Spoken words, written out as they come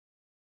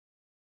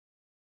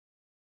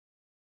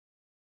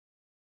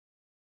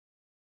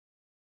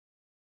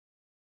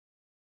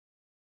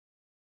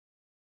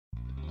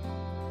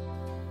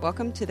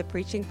Welcome to the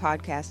preaching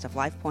podcast of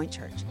Life Point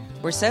Church.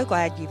 We're so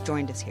glad you've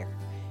joined us here.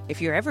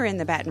 If you're ever in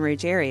the Baton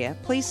Rouge area,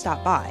 please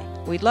stop by.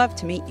 We'd love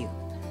to meet you.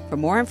 For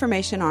more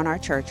information on our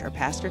church or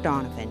Pastor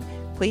Donovan,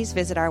 please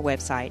visit our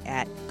website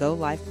at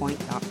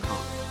golifepoint.com.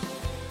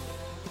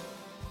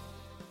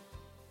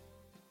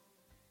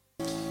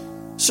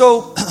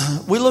 So,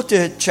 we looked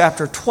at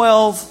chapter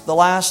 12 the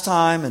last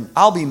time, and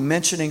I'll be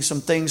mentioning some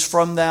things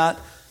from that.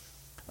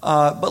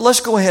 But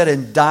let's go ahead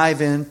and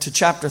dive into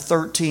chapter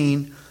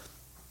 13,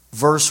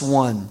 verse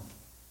 1.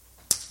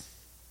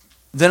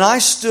 Then I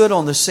stood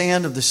on the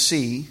sand of the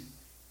sea,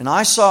 and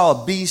I saw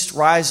a beast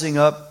rising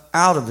up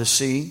out of the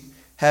sea,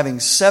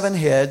 having 7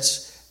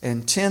 heads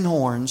and 10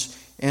 horns,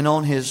 and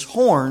on his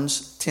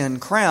horns 10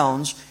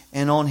 crowns,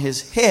 and on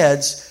his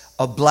heads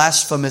a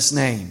blasphemous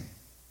name.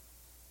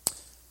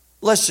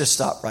 Let's just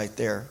stop right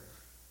there.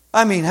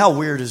 I mean, how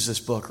weird is this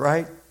book,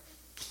 right?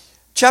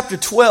 Chapter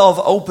 12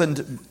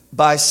 opened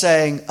by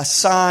saying, a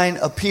sign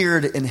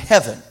appeared in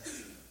heaven,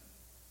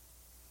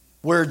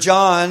 where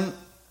John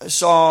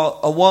saw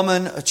a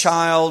woman, a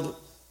child,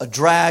 a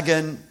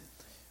dragon,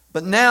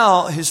 but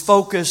now his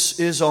focus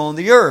is on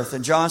the earth,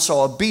 and John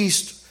saw a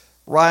beast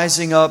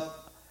rising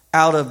up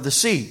out of the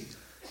sea.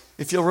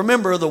 If you'll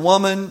remember, the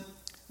woman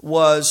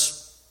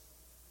was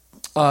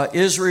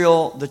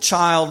Israel, the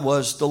child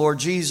was the Lord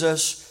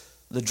Jesus,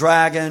 the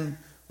dragon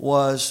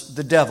was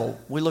the devil.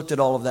 We looked at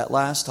all of that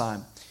last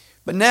time.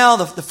 But now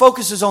the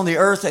focus is on the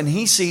earth, and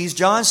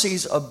John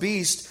sees a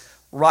beast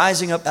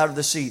rising up out of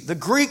the sea. The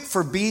Greek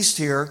for beast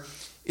here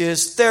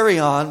is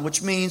therion,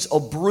 which means a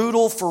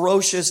brutal,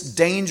 ferocious,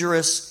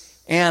 dangerous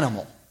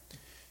animal.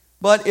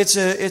 But it's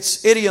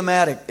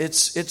idiomatic.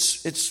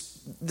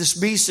 This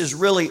beast is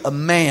really a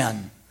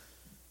man.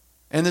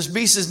 And this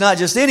beast is not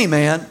just any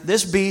man.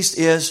 This beast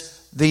is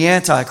the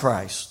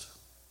Antichrist.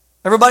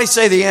 Everybody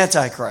say the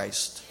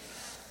Antichrist.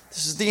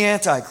 This is the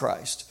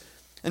Antichrist.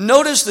 And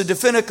notice the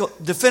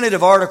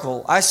definitive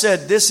article. I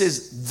said this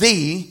is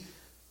the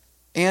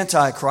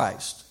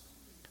Antichrist.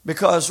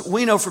 Because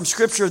we know from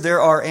Scripture there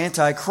are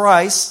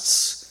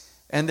Antichrists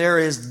and there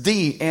is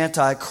the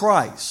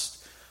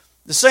Antichrist.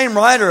 The same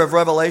writer of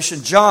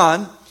Revelation,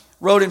 John,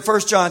 wrote in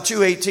 1 John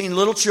 2:18,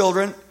 little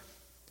children,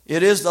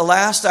 it is the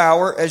last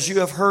hour, as you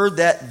have heard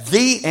that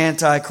the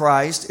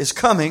Antichrist is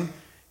coming.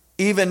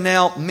 Even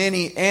now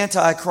many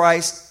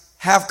Antichrists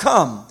have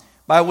come,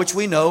 by which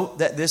we know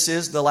that this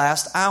is the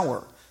last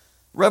hour.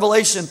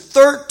 Revelation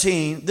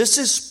 13, this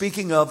is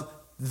speaking of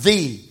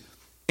the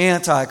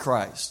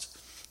Antichrist.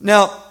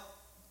 Now,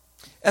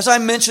 as I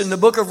mentioned, the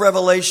book of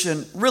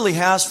Revelation really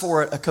has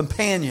for it a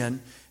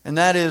companion, and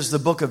that is the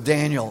book of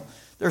Daniel.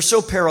 They're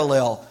so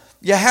parallel.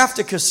 You have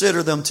to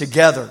consider them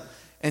together.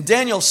 And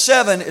Daniel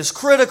 7 is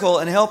critical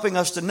in helping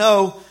us to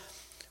know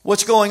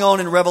what's going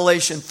on in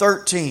Revelation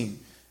 13.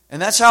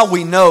 And that's how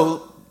we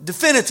know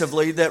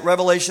definitively that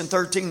Revelation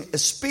 13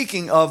 is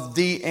speaking of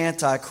the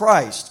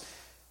Antichrist.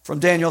 From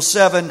Daniel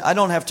 7, I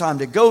don't have time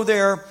to go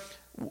there.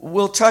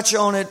 We'll touch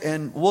on it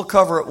and we'll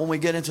cover it when we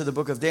get into the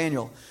book of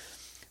Daniel.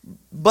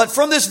 But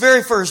from this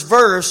very first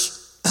verse,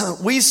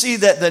 we see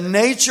that the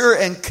nature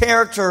and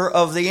character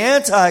of the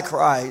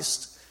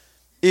Antichrist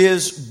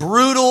is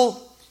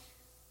brutal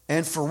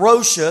and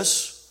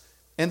ferocious,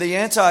 and the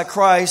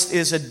Antichrist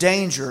is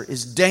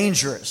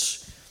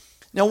dangerous.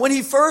 Now, when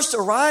he first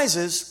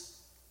arises,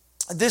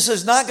 this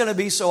is not going to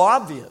be so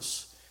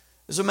obvious.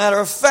 As a matter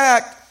of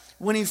fact,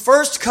 when he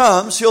first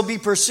comes, he'll be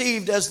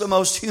perceived as the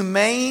most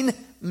humane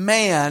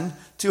man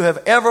to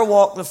have ever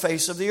walked the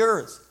face of the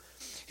earth.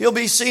 He'll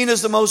be seen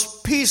as the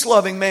most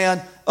peace-loving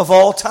man of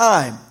all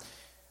time.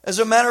 As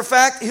a matter of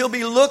fact, he'll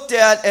be looked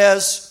at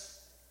as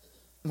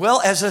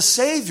a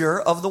savior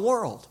of the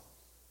world.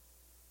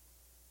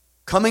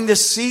 Coming to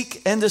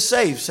seek and to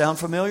save. Sound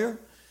familiar?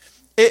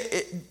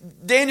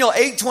 Daniel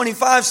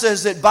 8:25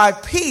 says that by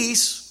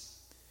peace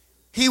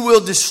he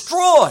will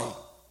destroy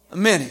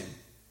many.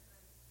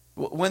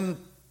 When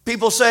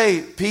people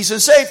say peace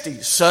and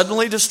safety,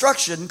 suddenly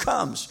destruction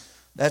comes.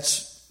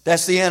 That's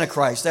the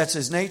Antichrist. That's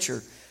his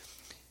nature.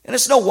 And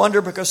it's no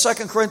wonder, because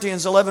 2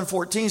 Corinthians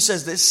 11:14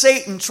 says that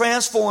Satan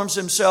transforms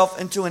himself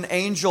into an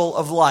angel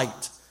of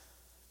light,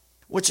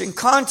 which in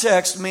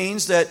context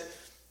means that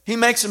he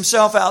makes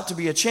himself out to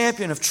be a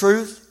champion of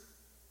truth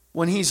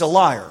when he's a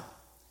liar.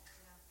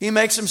 He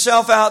makes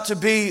himself out to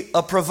be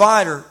a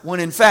provider when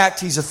in fact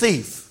he's a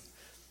thief.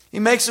 He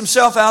makes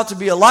himself out to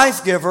be a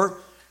life giver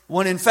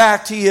when in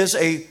fact he is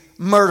a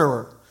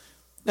murderer.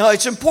 Now,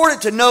 it's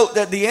important to note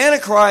that the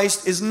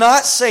Antichrist is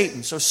not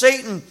Satan. So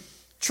Satan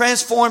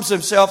transforms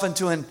himself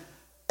into an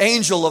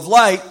angel of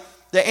light.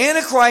 The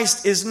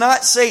Antichrist is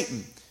not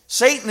Satan.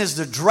 Satan is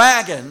the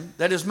dragon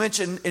that is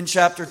mentioned in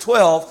chapter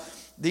 12.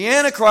 The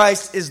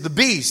Antichrist is the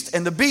beast,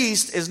 and the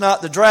beast is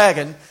not the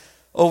dragon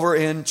over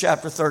in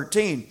chapter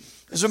 13.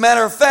 As a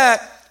matter of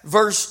fact,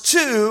 verse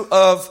 2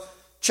 of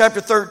chapter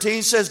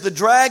 13 says the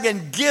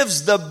dragon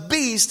gives the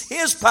beast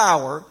his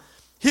power,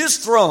 his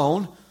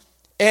throne,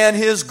 and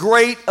his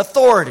great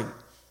authority.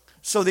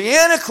 So the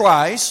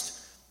Antichrist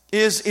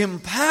is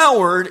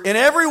empowered in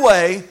every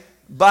way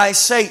by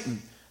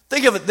Satan.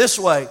 Think of it this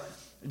way.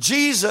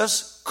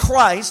 Jesus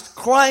Christ,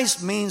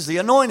 Christ means the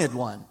anointed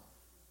one.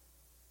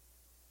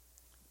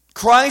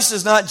 Christ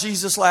is not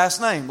Jesus' last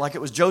name, like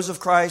it was Joseph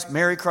Christ,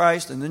 Mary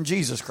Christ, and then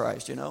Jesus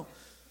Christ, you know.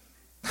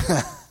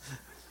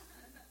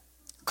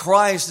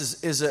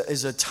 Christ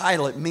is a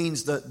title. It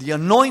means the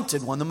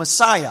anointed one, the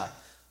Messiah,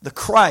 the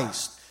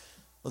Christ.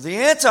 Well, the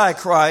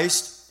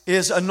Antichrist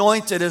is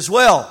anointed as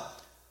well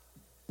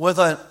with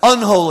an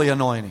unholy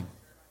anointing.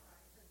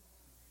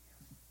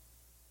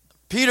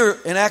 Peter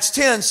in Acts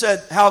 10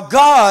 said how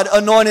God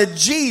anointed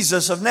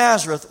Jesus of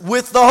Nazareth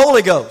with the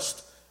Holy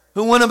Ghost,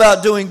 who went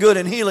about doing good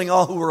and healing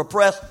all who were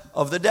oppressed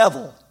of the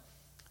devil.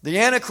 The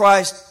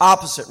Antichrist,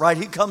 opposite, right?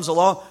 He comes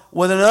along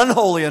with an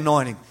unholy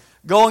anointing,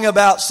 going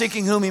about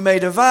seeking whom he may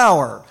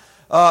devour.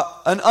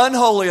 An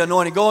unholy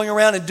anointing, going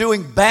around and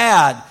doing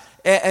bad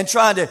and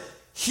trying to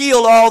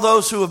heal all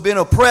those who have been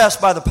oppressed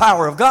by the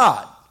power of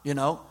God, you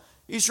know.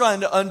 He's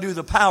trying to undo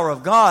the power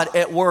of God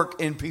at work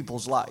in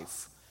people's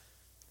life.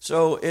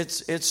 So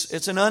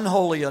it's an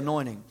unholy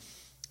anointing.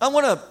 I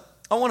want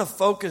to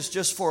focus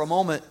just for a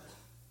moment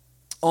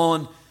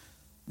on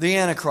the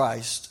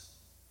Antichrist.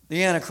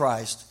 The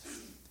Antichrist.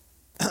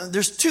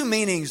 There's two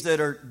meanings that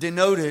are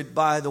denoted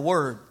by the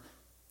word.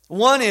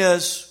 One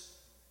is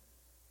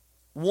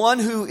one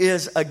who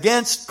is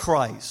against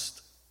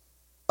Christ.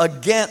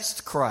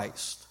 Against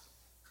Christ.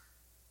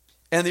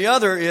 And the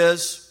other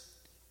is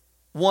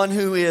one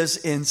who is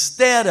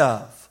instead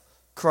of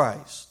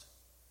Christ.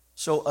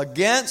 So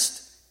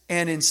against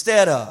and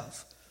instead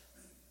of.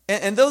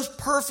 And those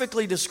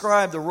perfectly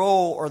describe the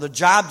role or the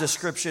job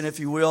description, if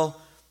you will,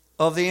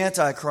 of the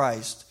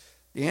Antichrist.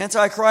 The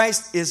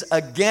Antichrist is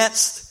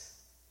against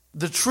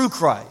the true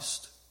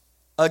Christ.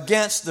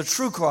 Against the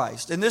true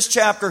Christ. In this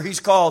chapter,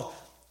 he's called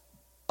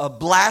a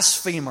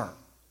blasphemer.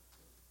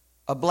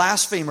 A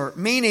blasphemer,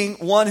 meaning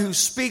one who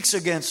speaks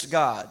against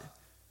God.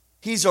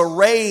 He's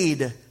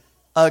arrayed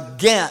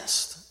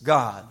against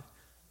God.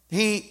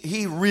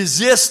 He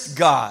resists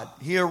God.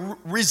 He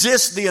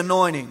resists the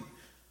anointing.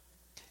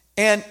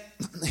 And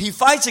he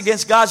fights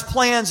against God's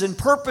plans and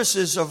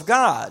purposes of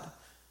God.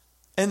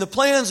 And the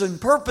plans and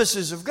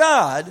purposes of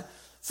God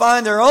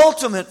find their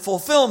ultimate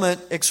fulfillment,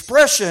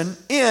 expression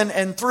in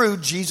and through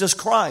Jesus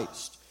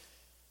Christ.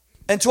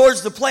 And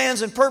towards the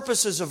plans and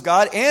purposes of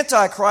God,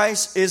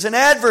 Antichrist is an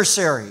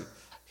adversary.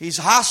 He's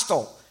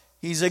hostile.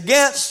 He's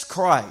against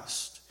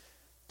Christ.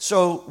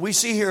 So we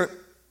see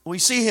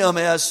him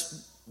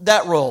as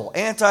that role.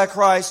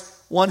 Antichrist,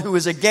 one who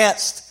is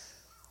against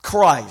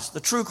Christ. The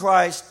true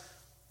Christ,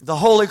 the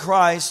holy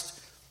Christ,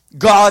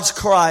 God's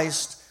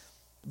Christ,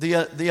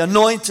 the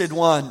anointed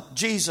one,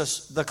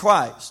 Jesus the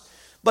Christ.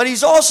 But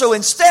he's also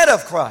instead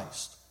of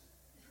Christ.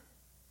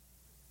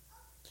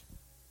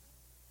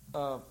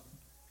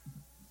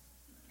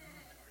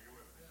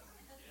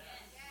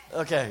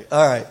 Okay,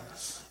 all right.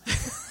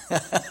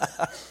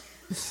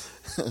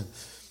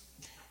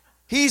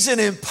 He's an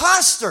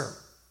imposter.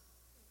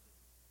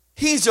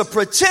 He's a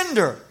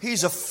pretender.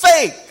 He's a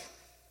fake.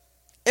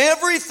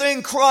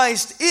 Everything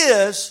Christ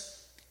is,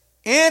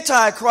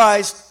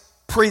 Antichrist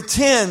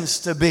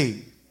pretends to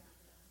be.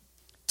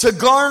 To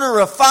garner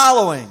a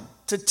following.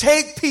 To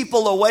take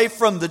people away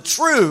from the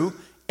true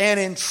and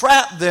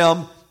entrap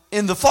them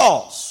in the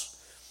false.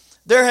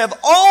 There have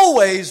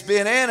always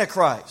been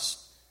Antichrists.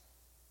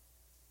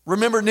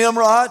 Remember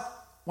Nimrod?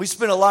 We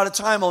spent a lot of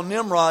time on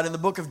Nimrod in the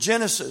book of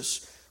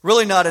Genesis.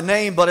 Really not a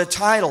name, but a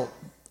title.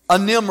 A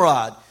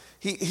Nimrod.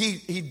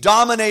 He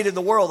dominated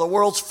the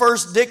world's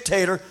first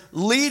dictator,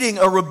 leading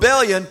a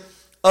rebellion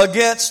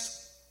against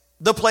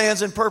the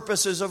plans and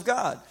purposes of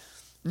God.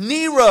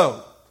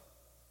 Nero,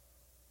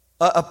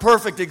 a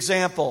perfect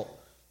example.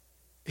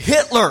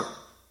 Hitler,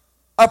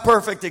 a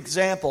perfect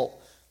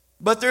example.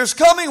 But there's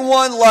coming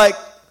one like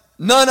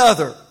none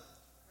other,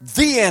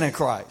 the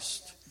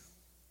Antichrist.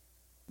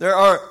 There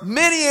are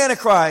many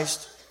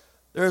Antichrists.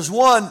 There's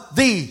one,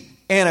 the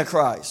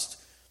Antichrist.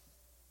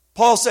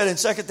 Paul said in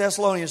 2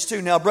 Thessalonians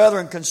 2, "Now,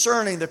 brethren,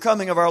 concerning the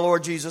coming of our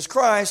Lord Jesus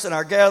Christ and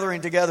our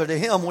gathering together to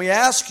Him, we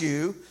ask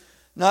you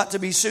not to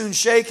be soon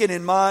shaken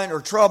in mind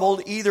or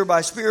troubled, either by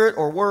spirit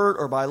or word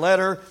or by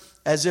letter,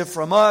 as if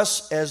from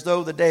us, as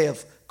though the day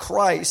of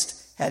Christ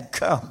had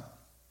come."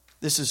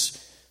 This is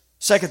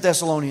 2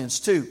 Thessalonians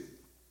 2,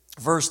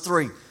 verse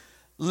 3.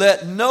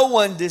 "Let no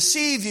one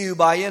deceive you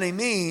by any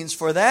means,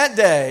 for that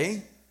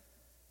day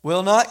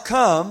will not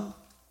come,"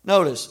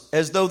 notice,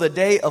 "as though the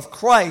day of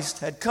Christ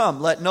had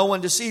come. Let no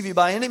one deceive you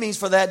by any means,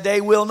 for that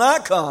day will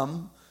not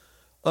come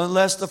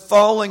unless the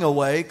falling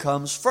away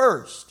comes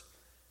first.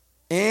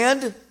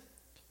 And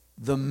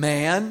the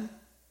man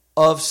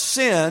of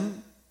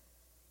sin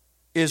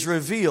is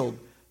revealed,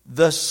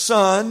 the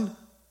son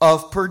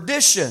of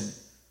perdition."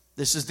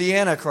 This is the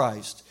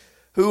Antichrist,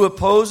 "who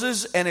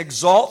opposes and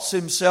exalts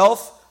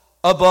himself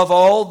above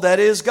all that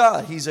is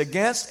God." He's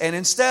against and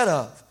instead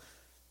of.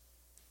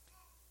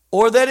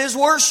 "Or that is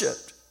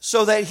worshipped,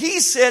 so that he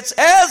sits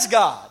as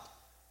God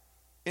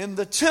in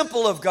the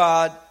temple of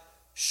God,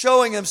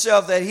 showing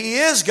himself that he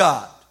is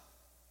God."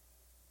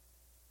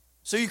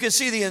 So you can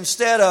see the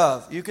instead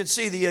of, you can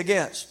see the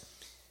against.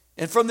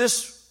 And from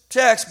this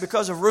text,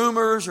 because of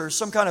rumors or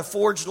some kind of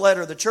forged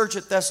letter, the church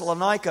at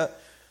Thessalonica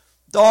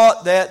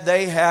thought that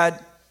they had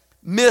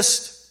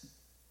missed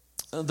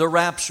the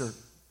rapture.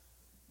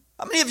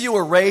 How many of you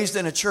were raised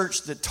in a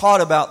church that taught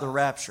about the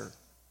rapture,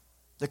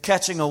 the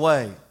catching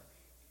away?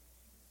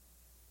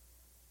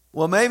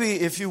 Well, maybe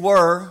if you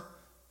were,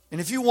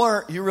 and if you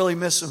weren't, you really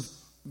missed some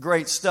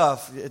great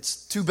stuff.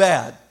 It's too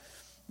bad.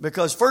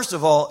 Because first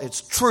of all,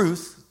 it's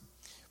truth.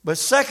 But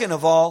second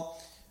of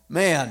all,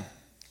 man,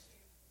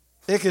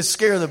 it could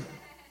scare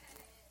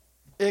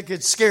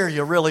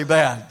you really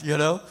bad, you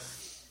know.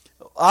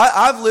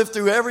 I've lived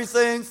through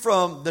everything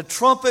from the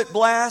trumpet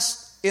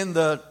blast in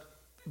the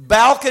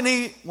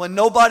balcony when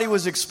nobody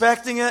was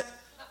expecting it.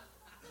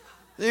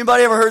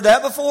 Anybody ever heard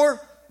that before?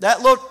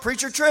 That little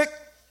preacher trick?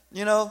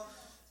 You know,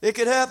 it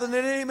could happen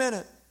at any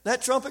minute.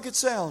 That trumpet could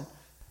sound.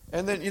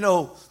 And then, you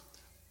know,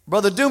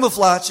 Brother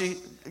Dumaflachi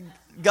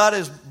got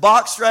his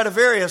Bach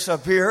Stradivarius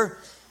up here,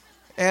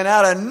 and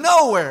out of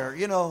nowhere,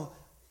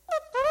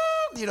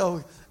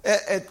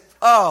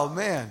 oh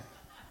man.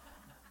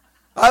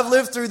 I've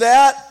lived through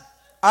that.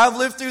 I've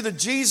lived through the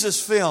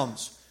Jesus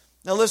films.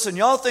 Now listen,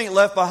 y'all think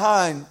Left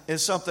Behind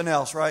is something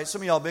else, right?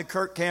 Some of y'all big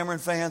Kirk Cameron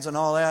fans and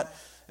all that.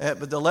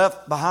 But the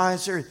Left Behind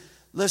series,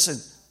 listen,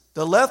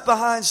 the Left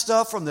Behind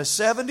stuff from the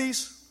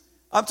 70s,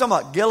 I'm talking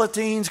about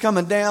guillotines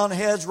coming down,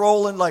 heads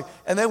rolling,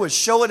 and they would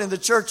show it in the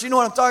church. You know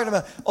what I'm talking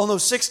about? On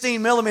those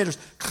 16 millimeters.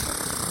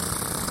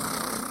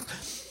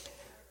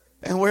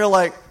 And we're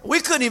like, we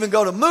couldn't even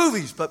go to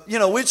movies, but,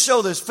 we'd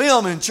show this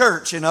film in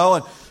church, and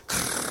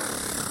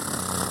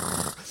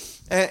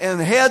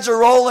heads are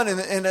rolling,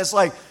 and it's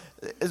like,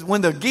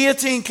 when the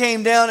guillotine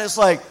came down, it's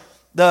like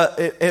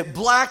it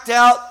blacked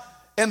out,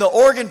 and the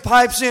organ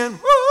pipes in.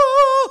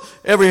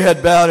 Every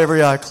head bowed,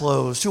 every eye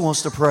closed. Who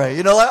wants to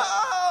pray?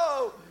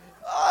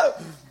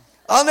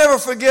 I'll never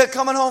forget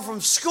coming home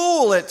from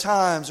school at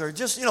times, or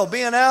just,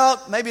 being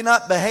out, maybe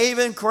not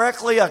behaving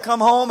correctly. I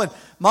come home, and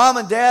Mom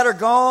and Dad are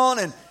gone,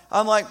 and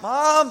I'm like,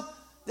 Mom,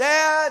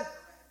 Dad,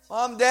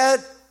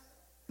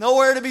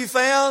 nowhere to be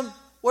found.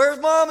 Where's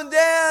Mom and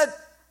Dad?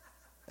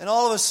 And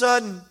all of a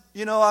sudden,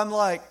 I'm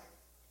like,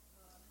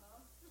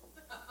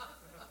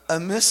 I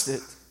missed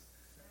it.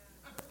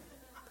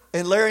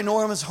 And Larry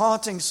Norman's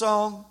haunting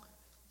song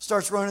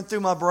starts running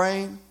through my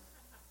brain.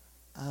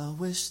 I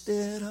wish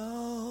they'd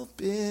all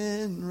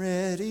been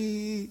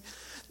ready.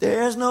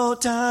 There's no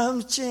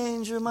time to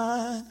change your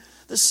mind.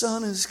 The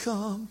sun has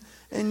come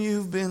and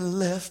you've been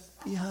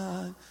left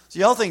behind. So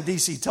y'all think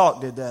DC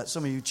Talk did that,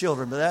 some of you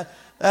children, but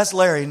that's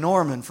Larry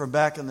Norman from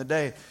back in the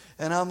day.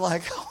 And I'm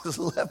like, I was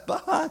left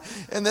behind.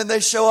 And then they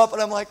show up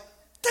and I'm like,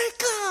 thank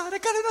God, I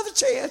got another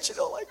chance,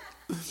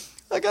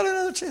 I got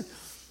another chance.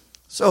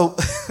 So,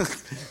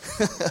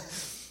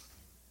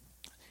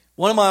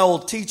 one of my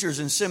old teachers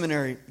in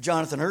seminary,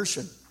 Jonathan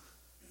Urshan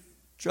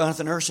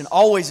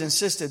always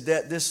insisted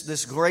that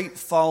this great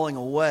falling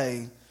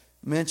away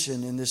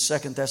mentioned in this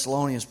 2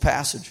 Thessalonians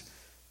passage,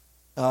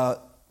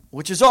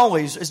 which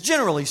is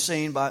generally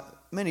seen by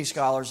many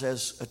scholars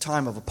as a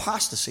time of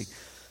apostasy.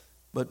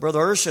 But Brother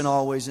Urshan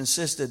always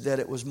insisted that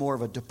it was more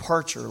of a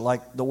departure,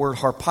 like the word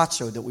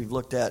harpazo that we've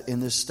looked at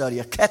in this study,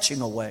 a catching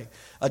away,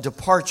 a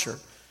departure.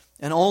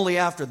 And only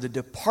after the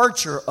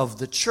departure of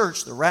the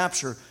church, the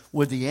rapture,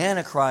 would the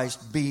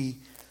Antichrist be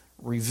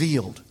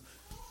revealed.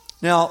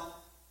 Now,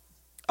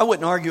 I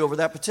wouldn't argue over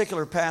that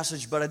particular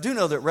passage, but I do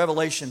know that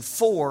Revelation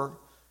 4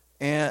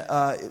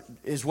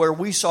 is where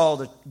we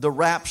saw the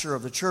rapture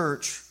of the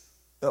church,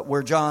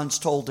 where John's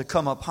told to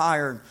come up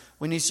higher.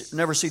 We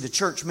never see the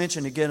church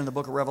mentioned again in the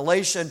book of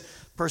Revelation,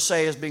 per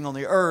se, as being on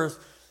the earth.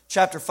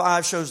 Chapter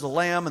 5 shows the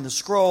Lamb and the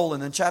scroll,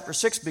 and then chapter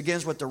 6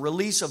 begins with the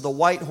release of the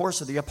white horse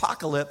of the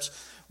apocalypse,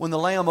 when the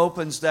Lamb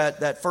opens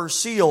that first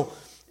seal.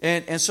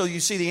 And so you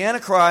see the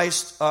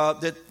Antichrist,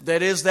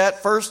 that is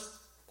that first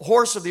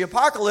horse of the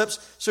apocalypse.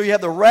 So you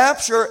have the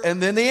rapture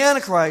and then the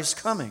Antichrist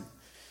coming.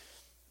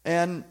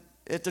 And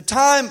at the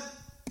time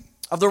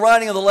of the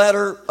writing of the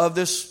letter of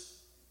this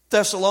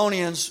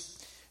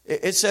Thessalonians,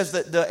 it says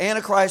that the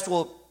Antichrist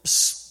will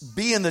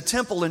be in the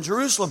temple in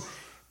Jerusalem.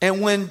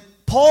 And when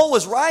Paul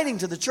was writing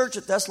to the church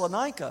at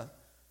Thessalonica,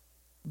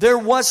 there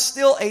was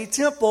still a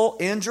temple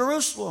in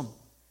Jerusalem.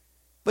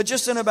 But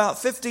just in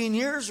about 15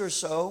 years or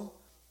so,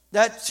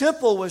 that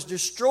temple was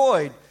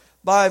destroyed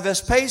by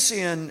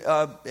Vespasian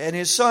and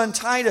his son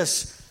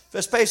Titus.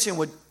 Vespasian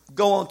would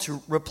go on to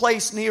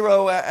replace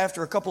Nero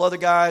after a couple other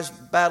guys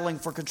battling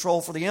for control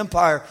for the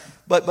empire.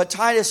 But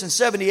Titus in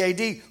 70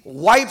 AD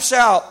wipes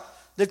out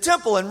the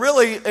temple. And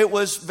really,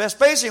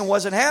 Vespasian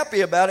wasn't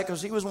happy about it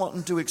because he was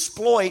wanting to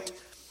exploit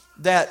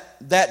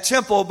that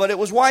temple. But it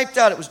was wiped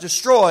out. It was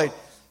destroyed,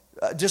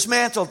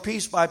 dismantled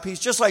piece by piece,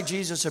 just like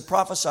Jesus had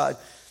prophesied.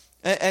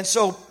 And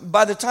so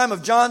by the time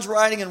of John's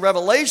writing in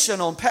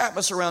Revelation on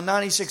Patmos around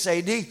 96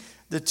 AD,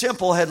 the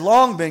temple had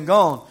long been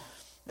gone.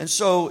 And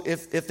so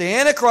if the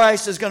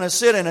Antichrist is going to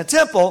sit in a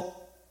temple,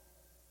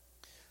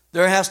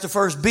 there has to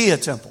first be a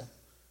temple.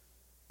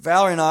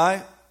 Valerie and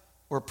I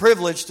were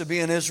privileged to be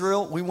in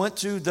Israel. We went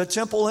to the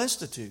Temple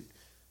Institute.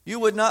 You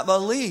would not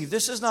believe.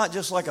 This is not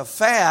just like a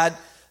fad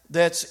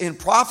that's in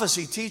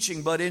prophecy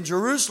teaching, but in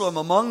Jerusalem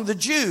among the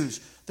Jews,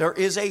 there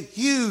is a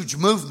huge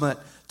movement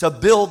to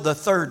build the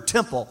third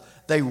temple.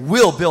 They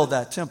will build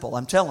that temple,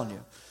 I'm telling you.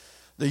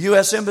 The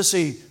U.S.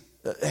 Embassy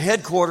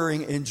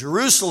headquartering in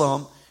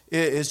Jerusalem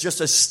is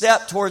just a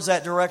step towards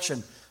that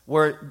direction,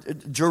 where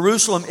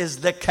Jerusalem is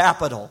the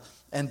capital.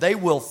 And they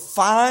will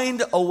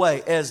find a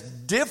way, as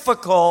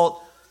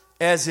difficult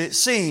as it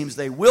seems,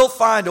 they will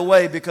find a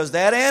way, because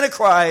that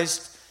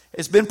Antichrist,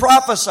 it's been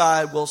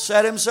prophesied, will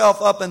set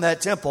himself up in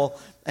that temple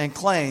and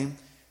claim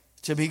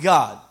to be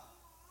God.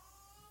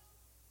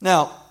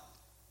 Now,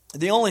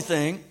 the only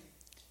thing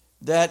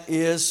that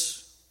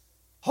is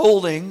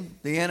holding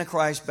the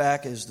Antichrist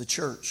back is the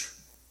church.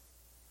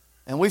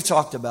 And we've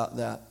talked about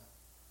that.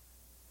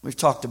 We've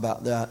talked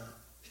about that.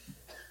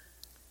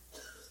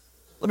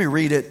 Let me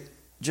read it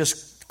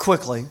just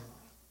quickly.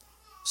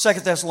 2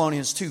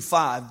 Thessalonians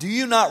 2:5. Do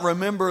you not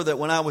remember that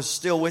when I was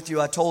still with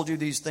you, I told you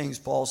these things,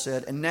 Paul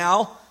said, and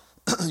now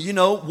you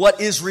know what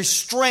is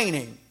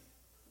restraining,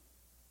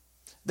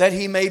 that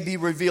he may be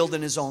revealed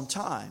in his own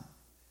time.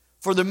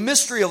 For the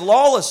mystery of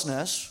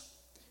lawlessness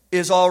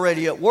is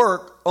already at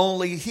work,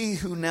 only he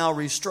who now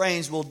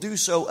restrains will do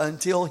so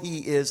until he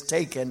is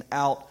taken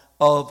out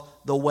of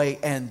the way.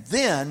 And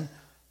then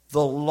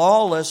the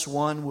lawless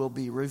one will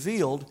be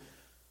revealed,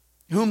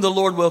 whom the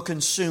Lord will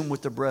consume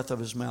with the breath of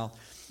his mouth.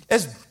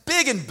 As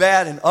big and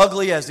bad and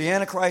ugly as the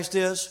Antichrist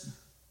is,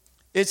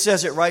 it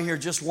says it right here,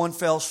 just one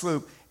fell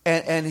swoop,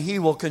 and he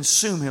will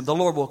consume him. The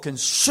Lord will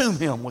consume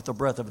him with the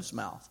breath of his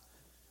mouth.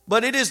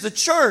 But it is the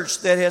church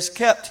that has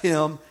kept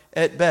him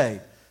at bay.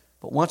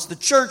 But once the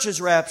church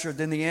is raptured,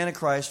 then the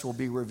Antichrist will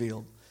be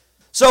revealed.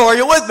 So are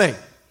you with me?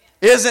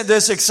 Isn't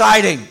this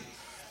exciting?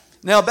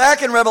 Now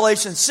back in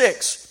Revelation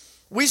 6,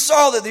 we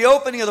saw that the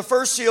opening of the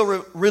first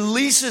seal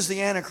releases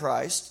the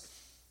Antichrist.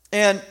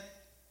 And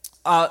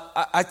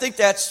I think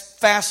that's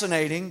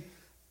fascinating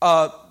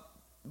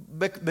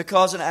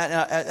because, and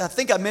I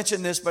think I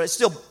mentioned this, but it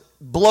still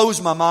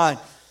blows my mind.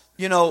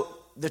 You know,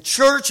 the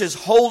church is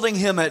holding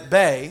him at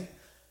bay.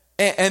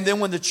 And then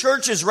when the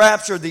church is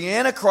raptured, the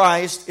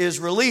Antichrist is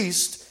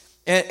released,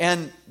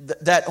 and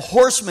that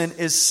horseman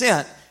is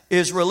sent,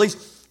 is released.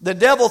 The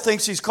devil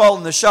thinks he's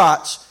calling the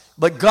shots,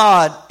 but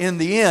God, in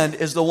the end,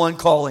 is the one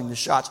calling the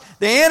shots.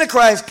 The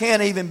Antichrist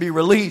can't even be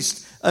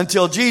released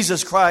until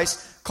Jesus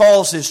Christ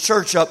calls his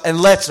church up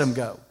and lets him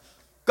go.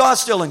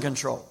 God's still in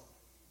control.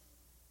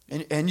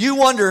 And you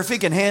wonder if he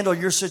can handle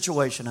your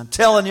situation. I'm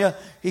telling you,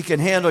 he can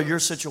handle your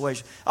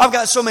situation. I've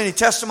got so many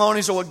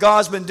testimonies of what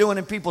God's been doing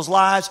in people's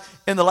lives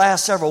in the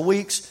last several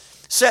weeks,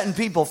 setting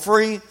people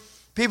free.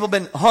 People have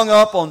been hung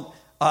up on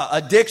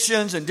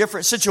addictions and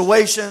different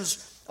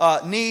situations,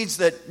 needs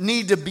that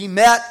need to be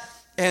met,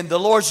 and the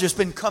Lord's just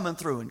been coming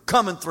through and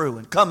coming through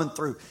and coming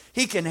through.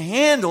 He can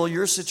handle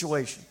your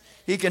situation.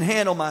 He can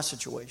handle my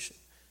situation.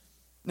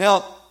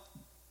 Now,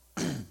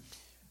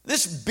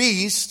 this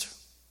beast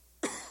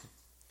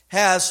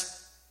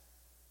has,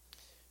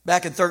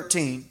 back in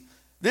 13,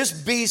 this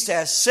beast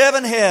has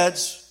 7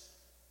 heads,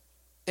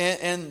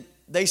 and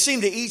they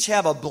seem to each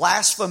have a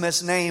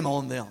blasphemous name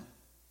on them.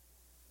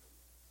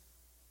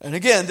 And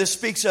again, this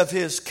speaks of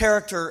his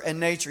character and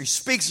nature. He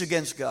speaks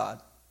against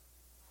God.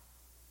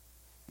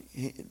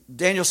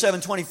 Daniel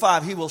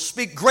 7:25, he will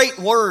speak great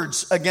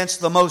words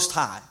against the Most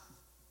High,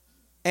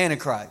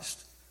 Antichrist.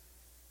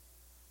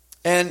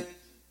 And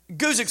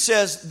Guzik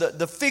says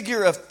the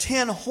figure of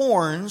 10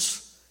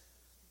 horns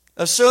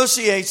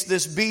associates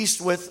this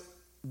beast with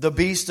the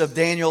beast of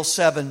Daniel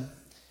 7,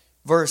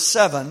 verse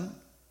 7,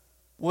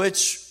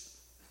 which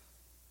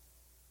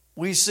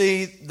we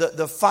see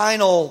the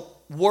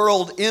final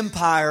world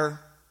empire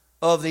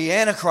of the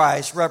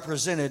Antichrist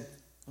represented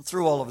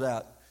through all of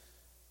that,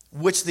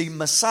 which the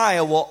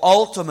Messiah will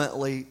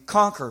ultimately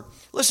conquer.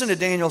 Listen to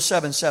Daniel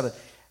 7:7.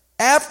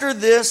 After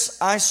this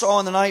I saw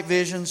in the night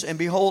visions, and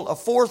behold, a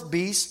 4th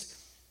beast,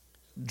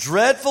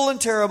 dreadful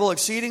and terrible,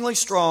 exceedingly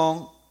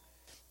strong.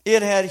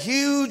 It had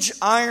huge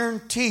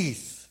iron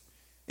teeth.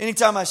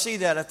 Anytime I see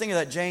that, I think of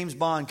that James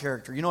Bond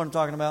character. You know what I'm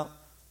talking about?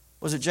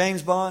 Was it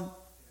James Bond?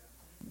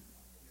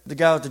 The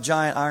guy with the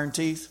giant iron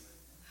teeth?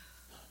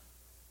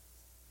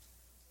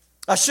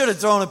 I should have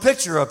thrown a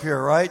picture up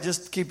here, right?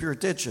 Just to keep your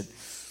attention.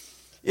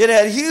 It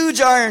had huge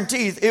iron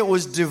teeth. It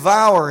was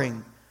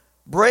devouring,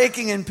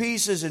 breaking in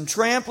pieces, and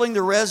trampling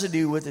the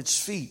residue with its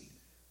feet.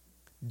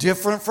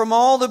 Different from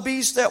all the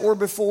beasts that were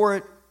before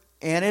it,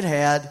 and it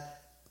had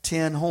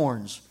 10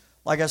 horns.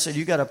 Like I said,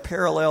 you got to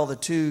parallel the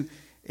two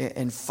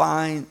and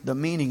find the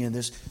meaning in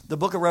this. The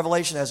book of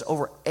Revelation has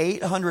over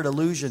 800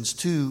 allusions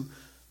to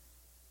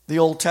the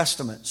Old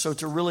Testament. So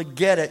to really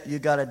get it, you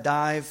got to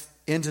dive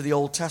into the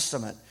Old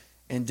Testament.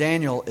 And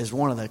Daniel is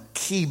one of the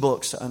key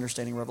books to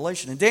understanding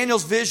Revelation. In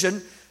Daniel's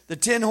vision, the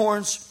 10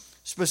 horns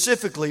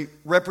specifically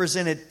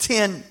represented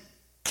 10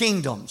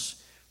 kingdoms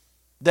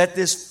that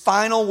this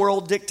final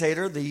world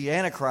dictator, the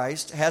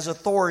Antichrist, has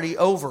authority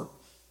over.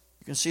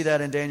 You can see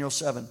that in Daniel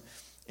 7.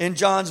 In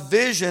John's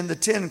vision, the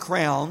 10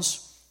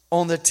 crowns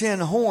on the 10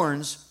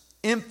 horns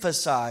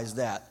emphasize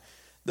that.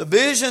 The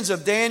visions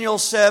of Daniel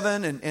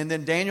 7 and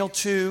then Daniel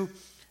 2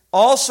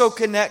 also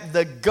connect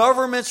the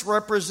governments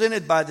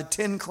represented by the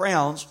 10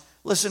 crowns,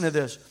 listen to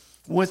this,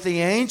 with the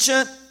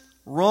ancient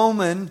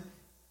Roman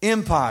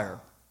Empire.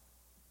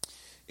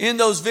 In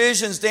those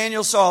visions,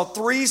 Daniel saw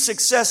 3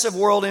 successive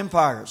world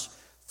empires,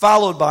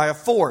 followed by a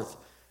 4th,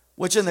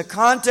 which in the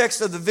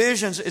context of the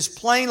visions is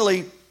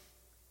plainly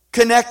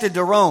connected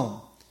to Rome.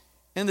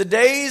 In the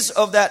days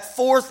of that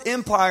 4th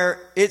empire,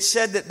 it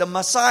said that the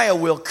Messiah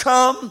will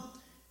come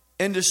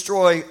and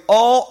destroy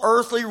all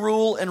earthly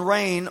rule and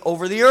reign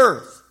over the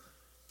earth.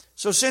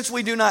 So since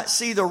we do not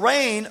see the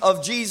reign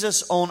of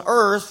Jesus on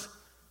earth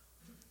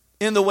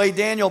in the way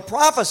Daniel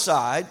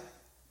prophesied,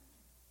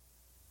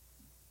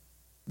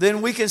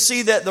 then we can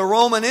see that the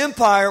Roman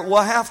Empire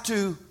will have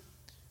to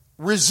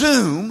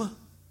resume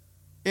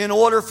in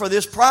order for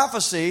this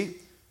prophecy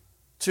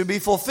to be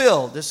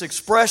fulfilled, this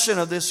expression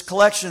of this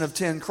collection of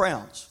 10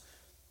 crowns.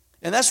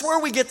 And that's where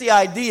we get the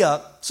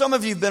idea. Some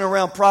of you have been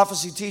around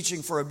prophecy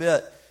teaching for a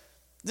bit.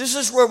 This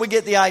is where we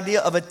get the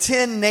idea of a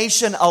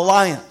 10-nation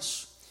alliance.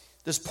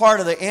 This part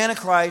of the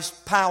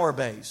Antichrist power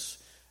base.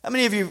 How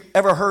many of you have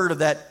ever heard of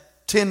that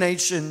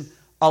 10-nation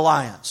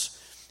alliance?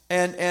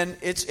 And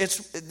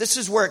this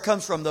is where it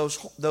comes from,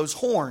 those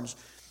horns.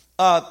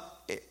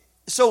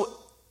 So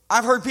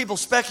I've heard people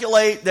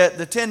speculate that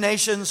the 10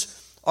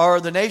 nations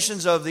are the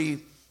nations of the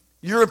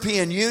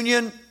European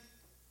Union,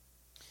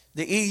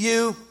 the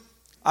EU.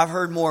 I've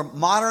heard more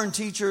modern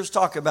teachers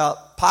talk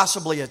about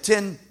possibly a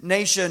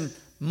 10-nation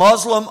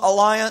Muslim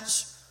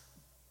alliance,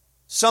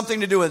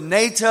 something to do with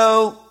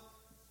NATO,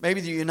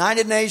 maybe the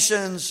United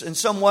Nations in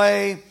some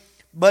way.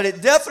 But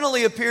it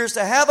definitely appears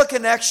to have a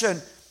connection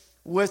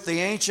with the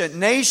ancient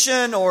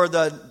nation or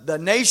the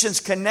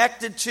nations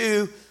connected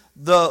to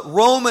the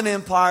Roman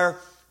Empire,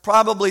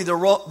 probably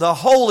the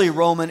Holy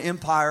Roman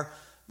Empire,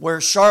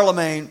 where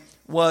Charlemagne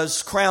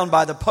was crowned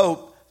by the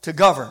Pope to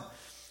govern.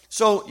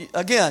 So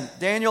again,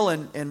 Daniel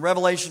and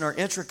Revelation are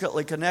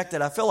intricately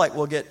connected. I feel like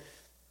we'll get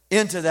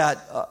into that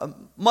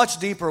much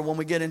deeper when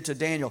we get into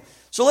Daniel.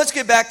 So let's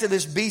get back to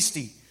this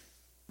beast,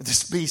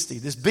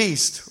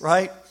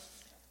 right?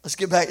 Let's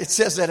get back. It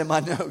says that in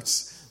my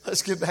notes.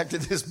 Let's get back to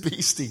this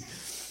beastie.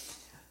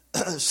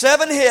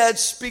 7 heads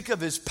speak of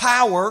his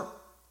power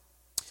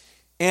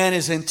and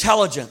his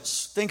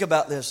intelligence. Think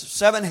about this.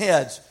 7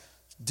 heads,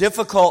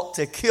 difficult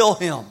to kill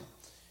him.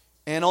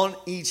 And on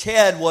each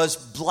head was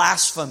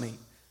blasphemy.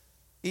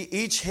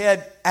 Each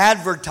head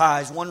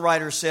advertised, one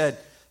writer said,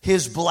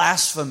 his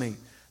blasphemy.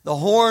 The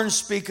horns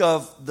speak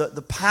of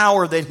the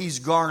power that he's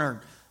garnered.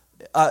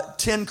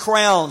 10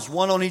 crowns,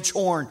 one on each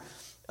horn,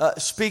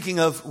 speaking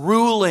of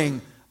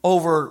ruling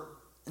over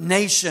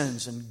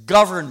nations and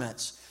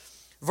governments.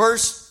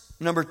 Verse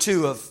number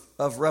 2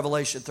 of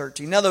Revelation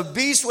 13. Now the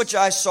beast which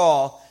I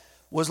saw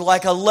was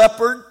like a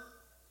leopard.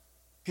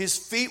 His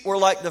feet were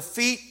like the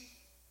feet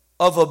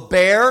of a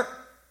bear.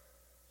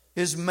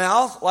 His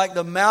mouth like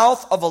the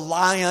mouth of a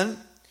lion.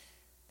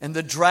 And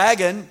the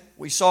dragon,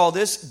 we saw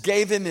this,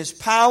 gave him his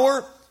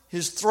power,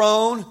 his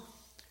throne,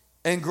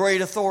 and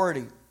great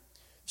authority.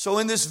 So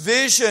in this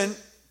vision,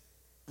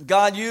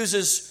 God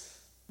uses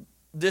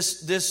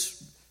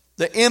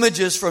the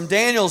images from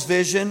Daniel's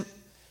vision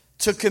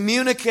to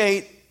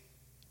communicate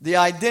the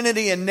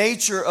identity and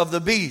nature of the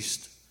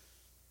beast.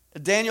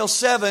 In Daniel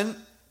 7,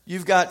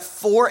 you've got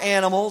 4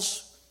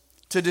 animals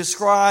to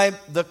describe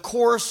the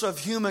course of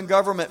human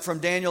government from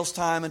Daniel's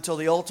time until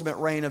the ultimate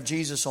reign of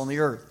Jesus on the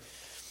earth.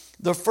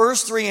 The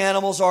first 3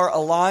 animals are a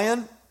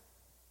lion,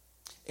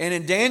 and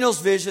in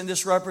Daniel's vision,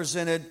 this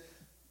represented,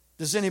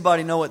 does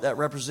anybody know what that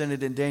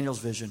represented in Daniel's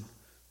vision?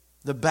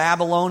 The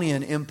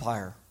Babylonian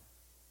Empire.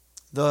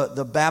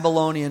 The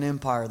Babylonian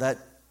Empire,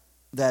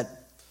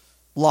 that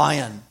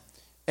lion.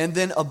 And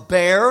then a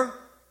bear,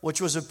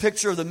 which was a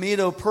picture of the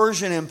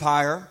Medo-Persian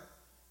Empire,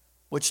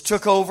 which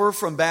took over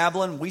from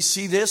Babylon. We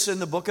see this in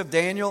the book of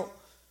Daniel,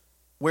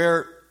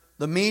 where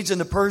the Medes and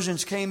the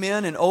Persians came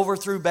in and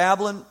overthrew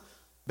Babylon.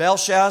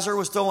 Belshazzar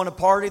was throwing a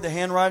party, the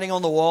handwriting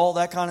on the wall,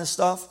 that kind of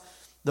stuff.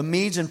 The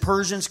Medes and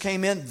Persians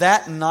came in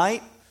that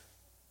night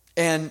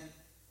and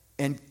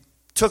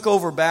took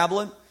over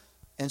Babylon.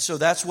 And so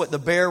that's what the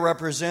bear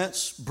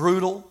represents,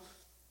 brutal.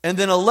 And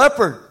then a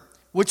leopard,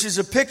 which is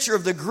a picture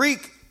of the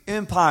Greek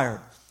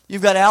Empire.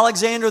 You've got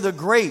Alexander the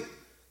Great.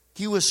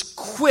 He was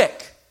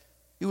quick.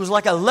 He was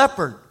like a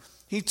leopard.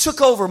 He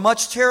took over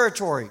much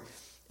territory.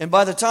 And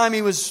by the time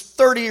he was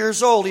 30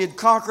 years old, he had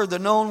conquered the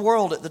known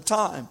world at the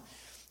time.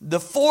 The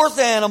 4th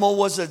animal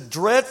was a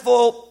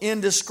dreadful,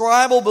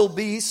 indescribable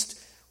beast,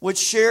 which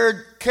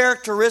shared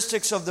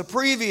characteristics of the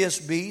previous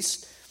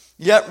beast,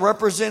 yet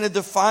represented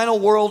the final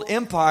world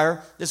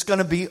empire that's going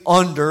to be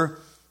under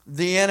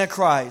the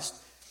Antichrist.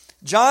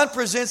 John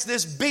presents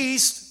this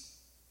beast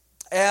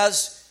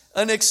as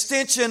an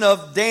extension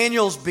of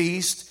Daniel's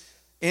beast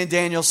in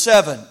Daniel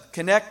 7,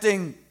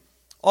 connecting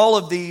all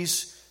of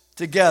these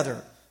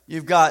together.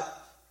 You've got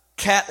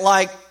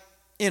cat-like,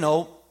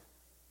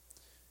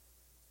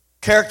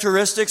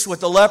 characteristics with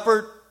the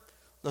leopard,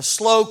 the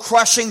slow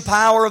crushing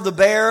power of the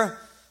bear,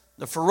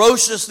 the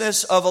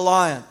ferociousness of a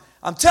lion.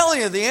 I'm telling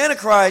you, the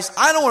Antichrist,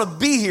 I don't want to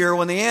be here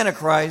when the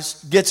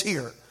Antichrist gets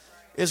here.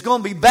 It's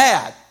going to be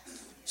bad.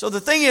 So the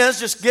thing is,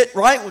 just get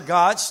right with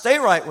God, stay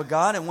right with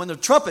God, and when the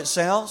trumpet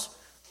sounds,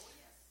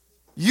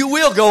 you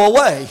will go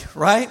away,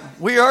 right?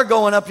 We are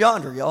going up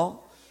yonder,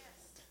 y'all.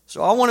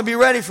 So I want to be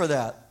ready for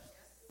that.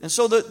 And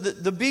so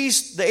the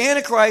beast, the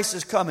Antichrist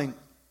is coming.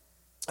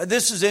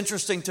 This is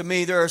interesting to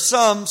me. There are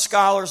some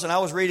scholars, and I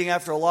was reading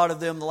after a lot of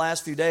them the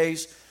last few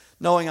days,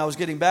 knowing I was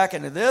getting back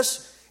into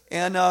this.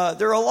 And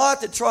there are a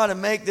lot that try to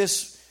make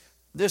this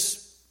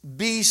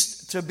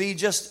beast to be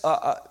just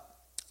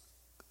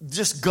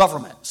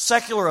government,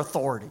 secular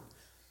authority,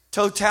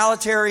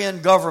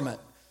 totalitarian government.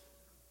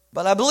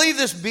 But I believe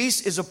this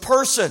beast is a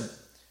person.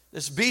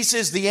 This beast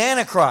is the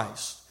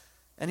Antichrist.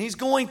 And he's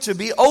going to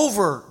be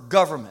over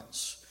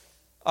governments.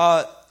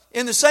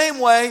 In the same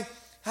way,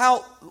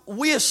 how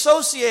we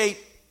associate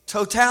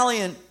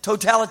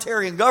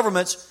totalitarian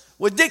governments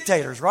with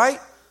dictators, right?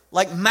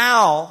 Like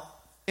Mao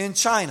in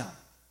China.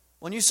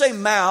 When you say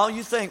Mao,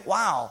 you think,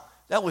 wow,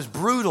 that was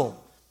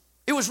brutal.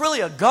 It was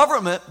really a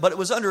government, but it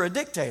was under a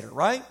dictator,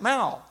 right?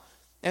 Mao.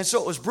 And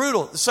so it was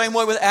brutal. The same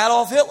way with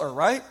Adolf Hitler,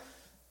 right?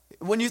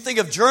 When you think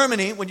of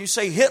Germany, when you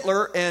say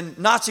Hitler and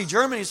Nazi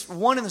Germany, it's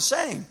one and the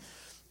same.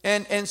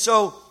 And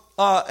so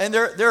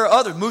there are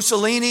other,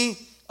 Mussolini,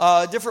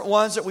 different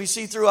ones that we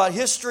see throughout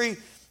history.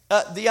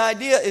 The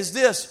idea is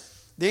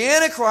this: the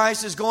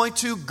Antichrist is going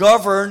to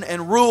govern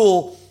and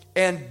rule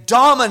and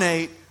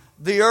dominate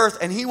the earth,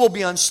 and he will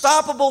be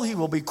unstoppable. He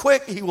will be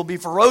quick. He will be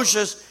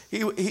ferocious.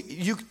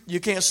 You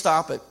can't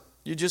stop it.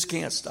 You just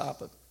can't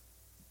stop it.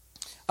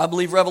 I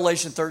believe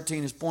Revelation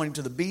 13 is pointing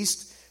to the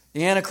beast,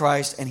 the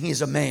Antichrist, and he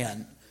is a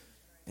man.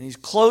 And he's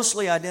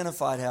closely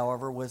identified,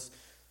 however, with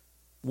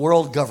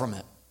world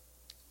government.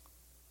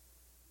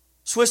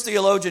 Swiss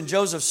theologian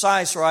Joseph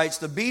Seiss writes,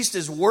 the beast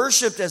is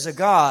worshipped as a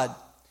god,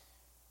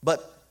 but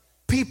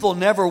people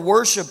never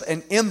worship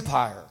an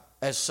empire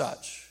as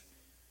such.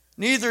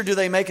 Neither do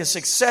they make a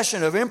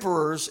succession of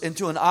emperors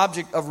into an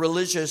object of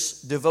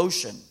religious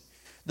devotion.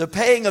 The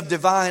paying of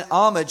divine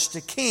homage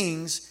to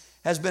kings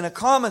has been a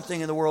common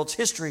thing in the world's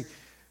history,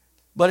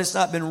 but it's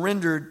not been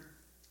rendered.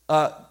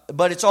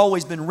 But it's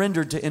always been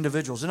rendered to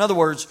individuals. In other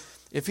words,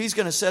 if he's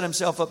going to set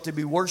himself up to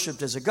be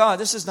worshipped as a god,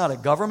 this is not a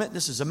government.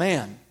 This is a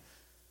man.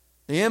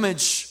 The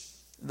image,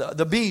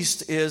 the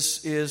beast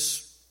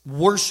is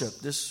worship.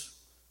 This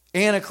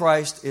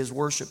Antichrist is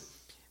worship.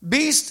 The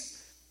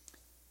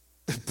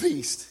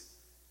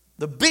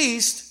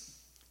beast.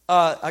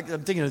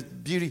 I'm thinking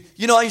of beauty.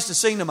 You know, I used to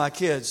sing to my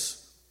kids.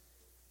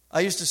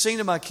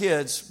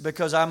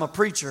 Because I'm a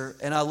preacher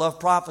and I love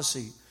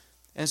prophecy.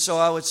 And so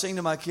I would sing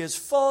to my kids,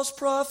 false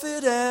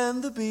prophet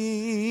and the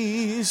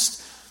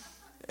beast.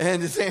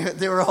 And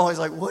they were always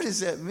like, what does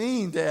that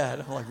mean,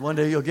 Dad? I'm like, one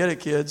day you'll get it,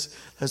 kids.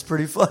 That's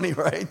pretty funny,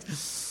 right?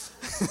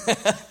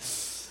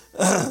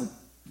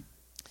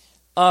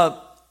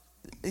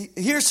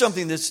 Here's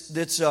something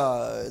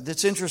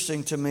that's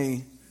interesting to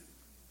me.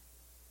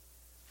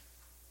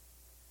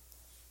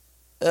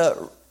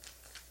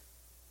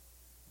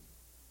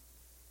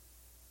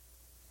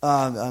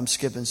 I'm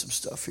skipping some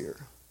stuff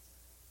here.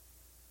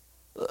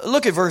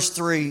 Look at verse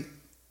 3.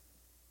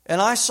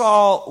 And I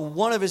saw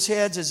one of his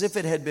heads as if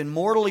it had been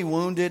mortally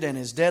wounded, and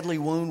his deadly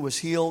wound was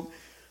healed.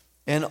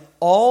 And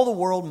all the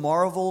world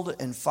marveled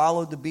and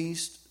followed the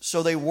beast.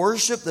 So they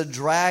worshiped the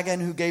dragon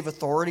who gave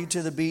authority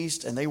to the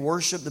beast, and they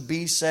worshiped the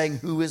beast, saying,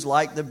 who is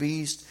like the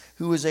beast?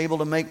 Who is able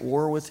to make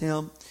war with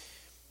him?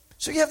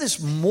 So you have this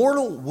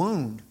mortal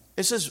wound.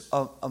 It says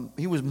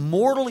he was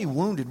mortally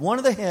wounded. One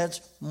of the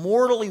heads,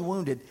 mortally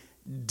wounded.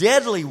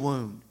 Deadly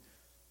wound.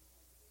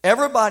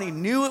 Everybody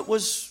knew it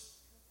was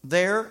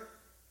there.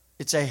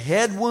 It's a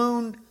head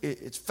wound.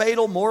 It's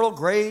fatal, mortal,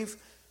 grave.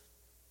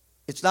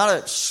 It's not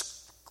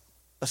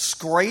a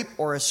scrape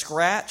or a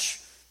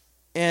scratch.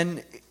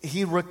 And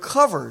he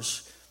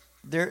recovers.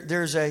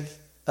 There's a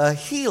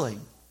healing.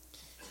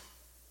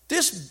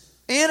 This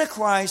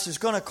Antichrist is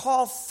going to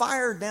call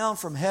fire down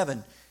from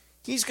heaven.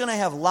 He's going to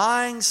have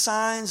lying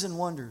signs and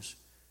wonders.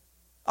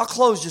 I'll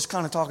close just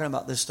kind of talking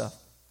about this stuff.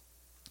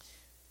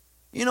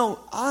 You know,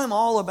 I'm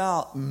all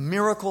about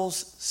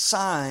miracles,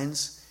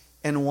 signs,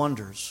 and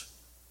wonders.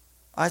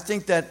 I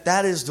think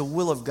that is the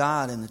will of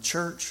God in the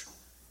church.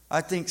 I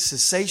think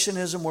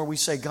cessationism, where we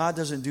say God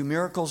doesn't do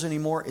miracles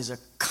anymore, is a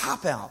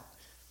cop-out.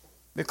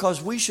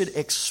 Because we should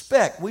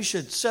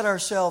set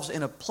ourselves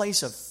in a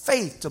place of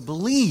faith to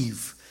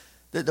believe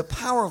that the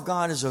power of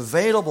God is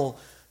available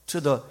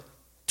to the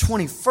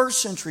 21st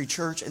century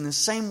church in the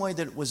same way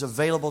that it was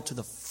available to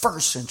the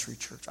first century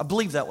church. I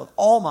believe that with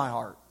all my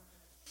heart.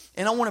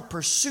 And I want to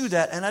pursue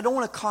that, and I don't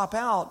want to cop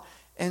out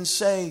and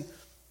say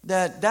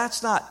that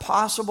that's not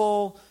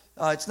possible.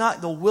 It's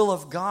not the will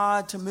of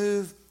God to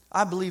move.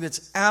 I believe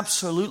it's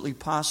absolutely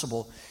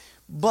possible.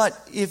 But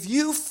if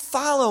you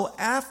follow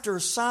after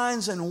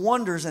signs and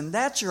wonders, and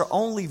that's your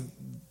only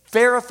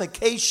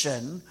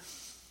verification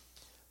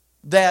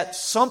that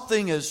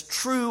something is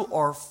true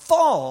or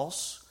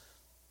false,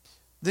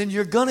 then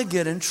you're going to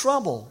get in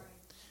trouble.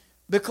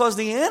 Because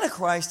the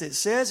Antichrist, it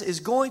says, is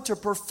going to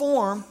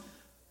perform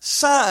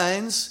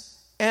signs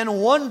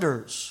and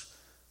wonders.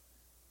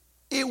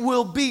 It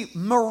will be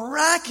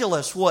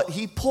miraculous what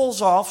he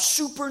pulls off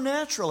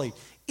supernaturally,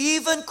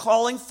 even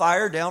calling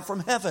fire down from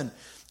heaven.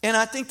 And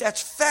I think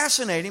that's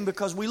fascinating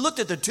because we looked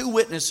at the two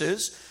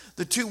witnesses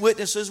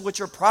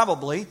which are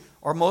probably,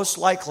 or most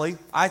likely,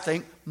 I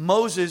think,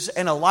 Moses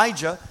and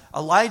Elijah.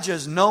 Elijah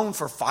is known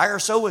for fire,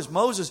 so is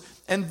Moses.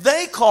 And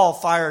they call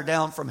fire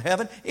down from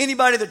heaven.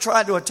 Anybody that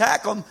tried to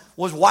attack them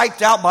was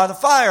wiped out by the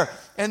fire.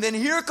 And then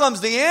here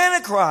comes the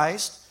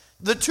Antichrist.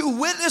 The two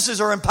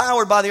witnesses are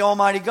empowered by the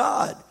Almighty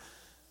God.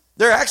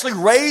 They're actually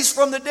raised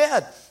from the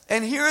dead.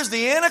 And here's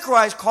the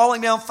Antichrist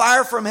calling down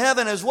fire from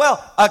heaven as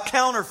well. A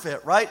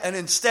counterfeit, right? And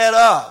instead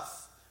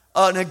of,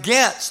 an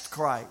against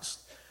Christ.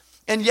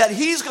 And yet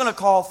he's going to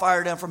call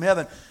fire down from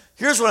heaven.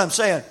 Here's what I'm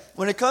saying.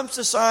 When it comes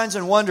to signs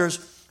and wonders,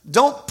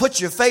 don't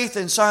put your faith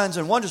in signs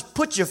and wonders.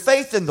 Put your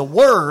faith in the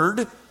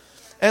Word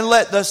and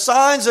let the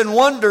signs and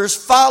wonders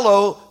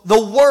follow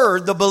the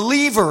Word, the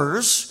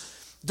believers.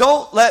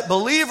 Don't let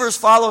believers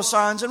follow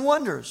signs and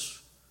wonders.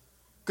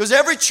 Because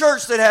every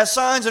church that has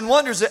signs and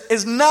wonders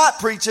is not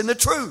preaching the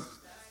truth.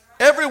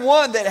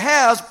 Everyone that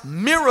has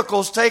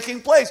miracles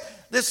taking place.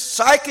 This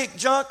psychic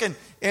junk and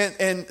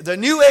the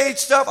New Age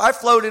stuff, I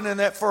floated in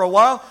that for a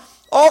while.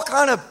 All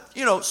kind of,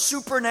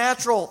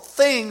 supernatural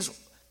things.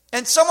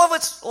 And some of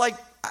it's like,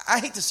 I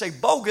hate to say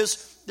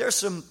bogus. There's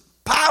some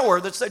power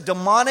that's a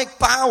demonic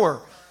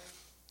power.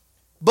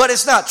 But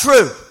it's not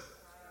true.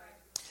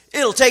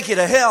 It'll take you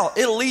to hell.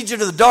 It'll lead you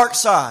to the dark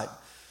side.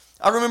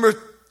 I remember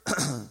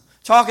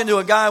talking to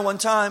a guy one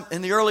time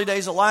in the early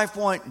days of Life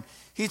Point.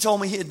 He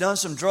told me he had done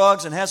some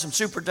drugs and had some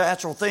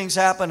supernatural things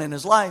happen in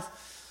his life.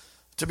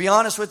 To be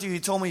honest with you, he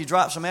told me he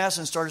dropped some acid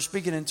and started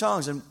speaking in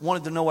tongues and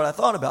wanted to know what I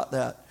thought about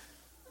that.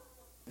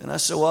 And I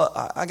said, well,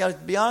 I got to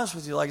be honest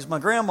with you. Like as my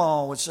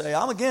grandma would say,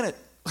 I'm against it.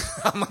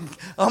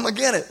 I'm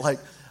against it. Like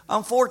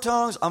I'm for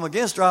tongues. I'm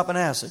against dropping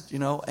acid,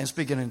 and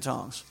speaking in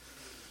tongues.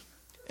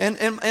 And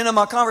in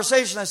my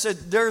conversation, I said,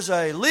 there's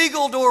a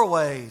legal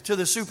doorway to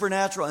the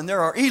supernatural, and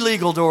there are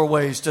illegal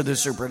doorways to the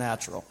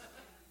supernatural.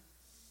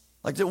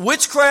 Like the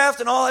witchcraft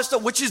and all that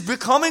stuff, which is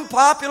becoming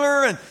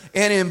popular and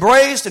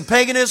embraced, and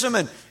paganism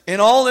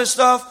and all this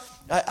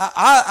stuff.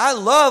 I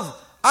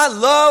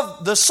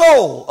love the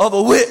soul of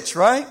a witch,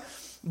 right?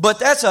 But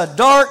that's a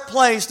dark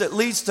place that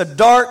leads to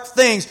dark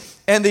things.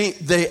 And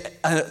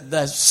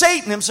the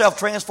Satan himself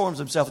transforms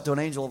himself into an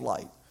angel of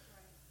light.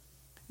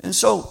 And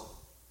so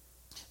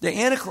the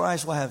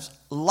Antichrist will have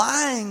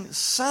lying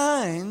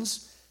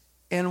signs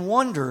and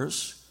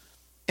wonders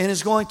and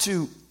is going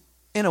to,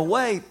 in a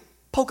way,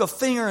 poke a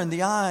finger in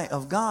the eye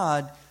of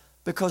God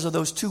because of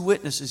those two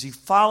witnesses. He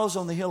follows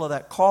on the hill of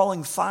that,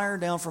 calling fire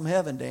down from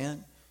heaven,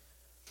 Dan.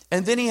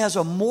 And then he has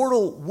a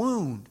mortal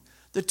wound.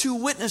 The two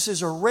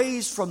witnesses are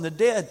raised from the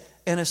dead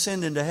and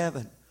ascend into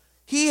heaven.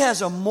 He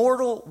has a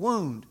mortal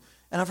wound.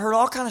 And I've heard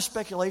all kind of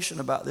speculation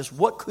about this.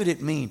 What could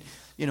it mean?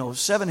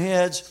 7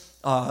 heads,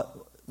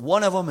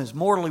 one of them is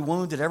mortally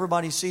wounded.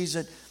 Everybody sees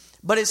it.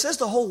 But it says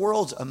the whole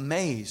world's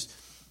amazed.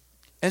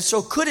 And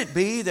so could it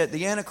be that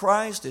the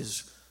Antichrist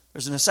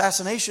there's an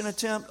assassination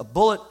attempt, a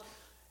bullet,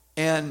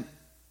 and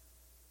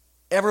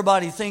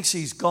everybody thinks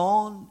he's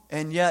gone,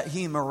 and yet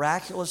he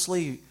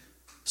miraculously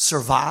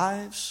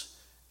survives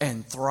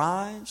and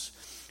thrives?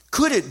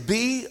 Could it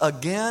be,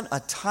 again,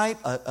 a type,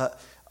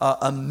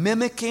 a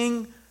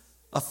mimicking,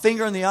 a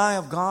finger in the eye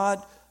of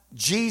God?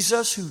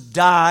 Jesus, who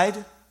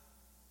died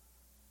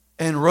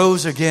and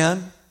rose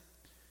again.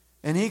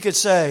 And he could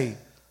say,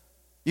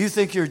 you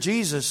think your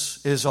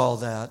Jesus is all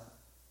that?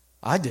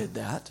 I did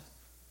that.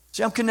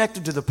 See, I'm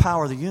connected to the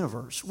power of the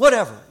universe.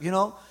 Whatever,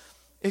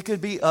 It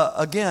could be,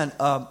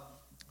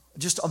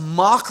 just a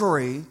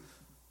mockery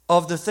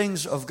of the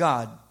things of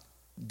God.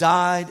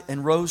 Died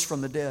and rose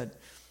from the dead.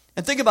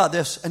 And think about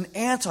this, an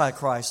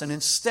antichrist, and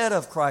instead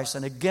of Christ,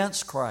 and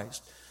against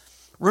Christ.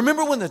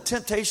 Remember when the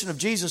temptation of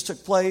Jesus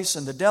took place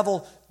and the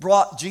devil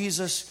brought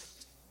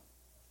Jesus,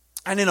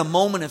 and in a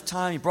moment of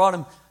time he brought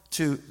him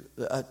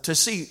to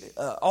see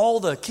all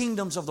the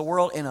kingdoms of the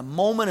world in a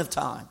moment of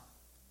time.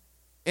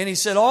 And he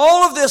said,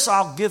 all of this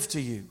I'll give to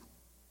you.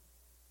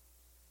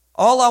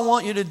 All I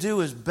want you to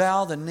do is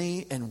bow the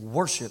knee and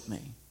worship me.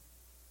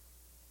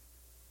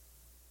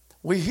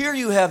 Here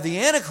you have the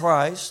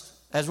Antichrist,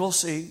 as we'll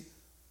see,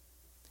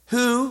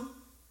 who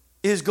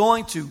is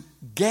going to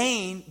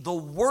gain the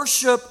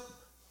worship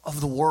of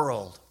the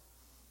world.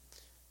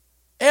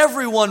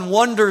 Everyone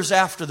wonders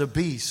after the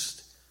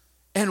beast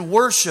and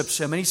worships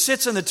him. And he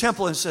sits in the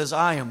temple and says,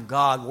 I am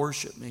God,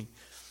 worship me.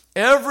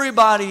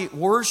 Everybody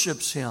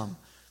worships him.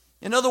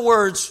 In other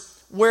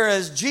words,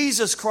 whereas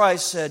Jesus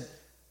Christ said,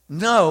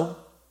 no,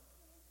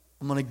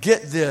 I'm going to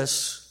get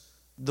this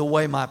the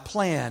way my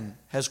plan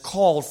has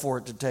called for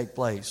it to take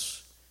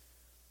place.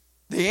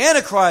 The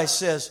Antichrist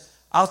says,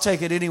 I'll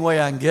take it any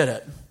way I can get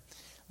it.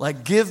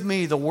 Like, give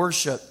me the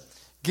worship.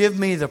 Give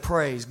me the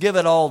praise. Give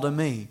it all to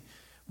me.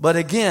 But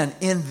again,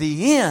 in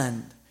the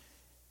end,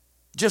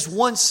 just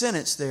one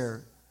sentence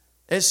there,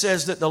 it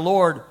says that the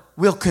Lord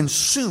will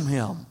consume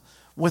him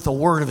with a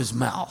word of his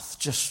mouth.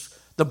 Just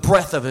the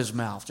breath of his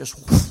mouth, just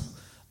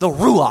the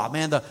ruah,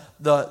 man,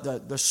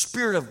 the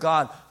Spirit of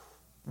God.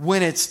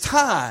 When it's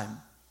time,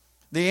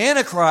 the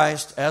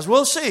Antichrist, as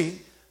we'll see,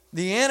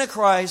 the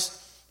Antichrist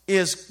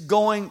is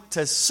going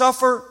to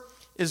suffer,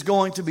 is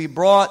going to be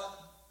brought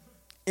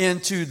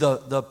into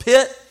the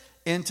pit,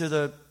 into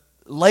the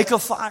lake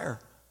of fire.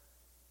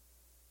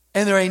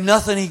 And there ain't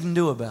nothing he can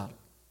do about it.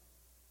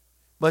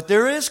 But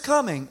there is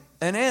coming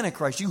an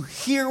Antichrist. You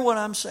hear what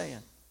I'm saying?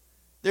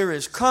 There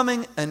is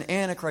coming an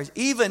Antichrist.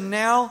 Even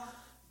now,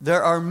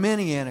 there are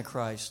many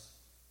Antichrists.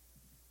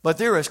 But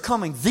there is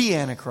coming the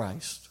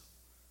Antichrist,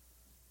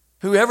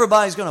 who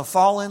everybody's going to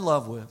fall in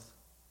love with.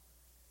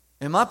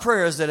 And my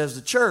prayer is that as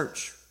the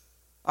church,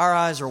 our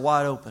eyes are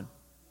wide open.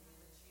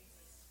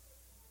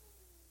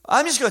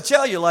 I'm just going to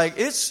tell you,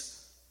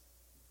 it's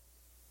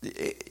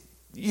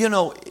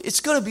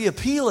going to be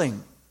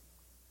appealing.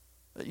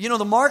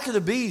 The mark of the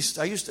beast,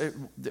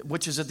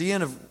 which is at the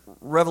end of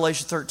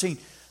Revelation 13.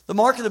 The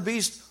mark of the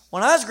beast,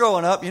 when I was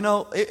growing up,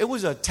 it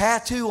was a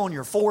tattoo on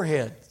your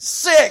forehead.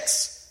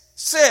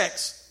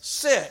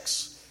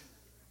 666.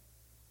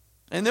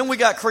 And then we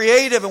got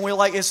creative and we're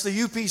like, it's the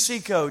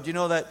UPC code. You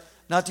know that,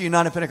 not the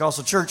United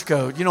Pentecostal Church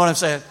code. You know what I'm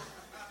saying?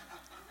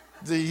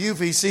 The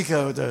UPC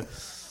code, the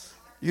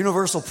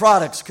Universal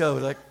Products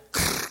code.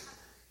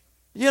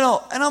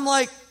 And I'm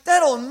like,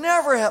 that'll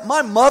never happen.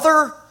 My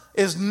mother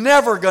is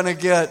never going to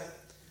get,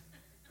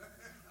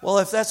 well,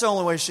 if that's the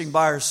only way she can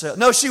buy herself.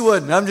 No, she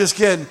wouldn't. I'm just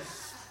kidding.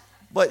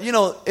 But,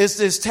 it's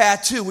this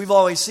tattoo. We've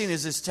always seen it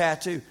as this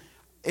tattoo.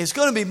 It's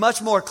going to be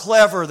much more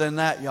clever than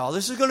that, y'all.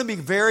 This is going to be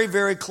very,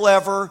 very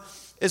clever.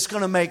 It's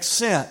going to make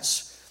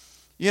sense.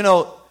 You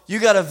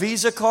got a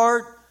Visa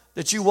card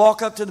that you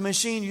walk up to the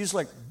machine, you just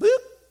boop,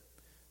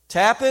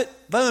 tap it,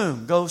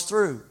 boom, goes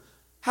through.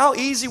 How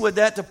easy would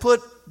that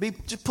be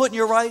to put in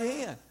your right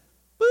hand?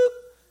 Boop.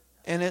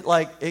 And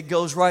it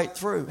goes right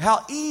through.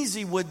 How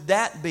easy would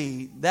that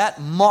be,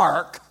 that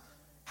mark?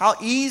 How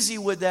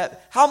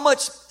much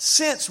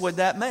sense would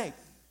that make?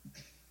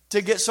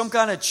 To get some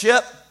kind of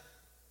chip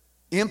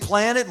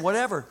implanted,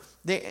 whatever.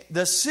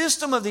 The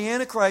system of the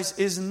Antichrist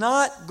is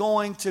not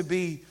going to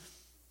be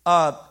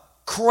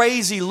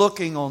crazy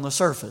looking on the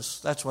surface.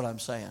 That's what I'm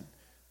saying.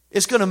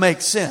 It's going to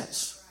make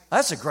sense.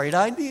 That's a great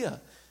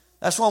idea.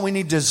 That's why we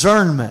need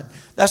discernment.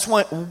 That's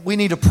why we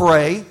need to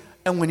pray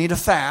and we need to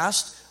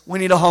fast. We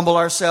need to humble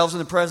ourselves in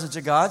the presence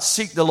of God,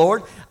 seek the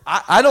Lord.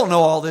 I don't know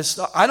all this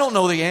stuff. I don't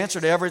know the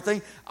answer to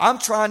everything. I'm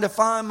trying to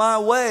find my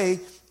way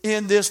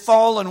in this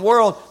fallen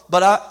world,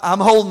 but I'm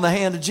holding the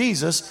hand of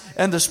Jesus,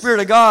 and the Spirit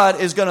of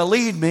God is going to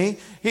lead me.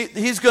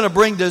 He's going to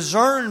bring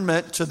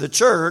discernment to the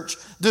church,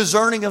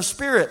 discerning of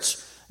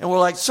spirits. And we're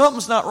like,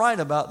 something's not right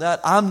about that.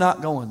 I'm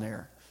not going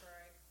there.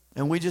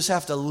 And we just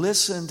have to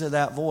listen to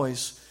that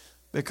voice,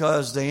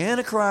 because the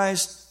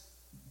Antichrist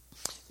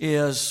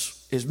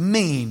is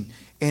mean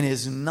and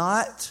is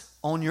not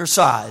on your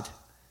side.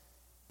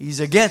 He's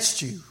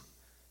against you.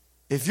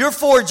 If you're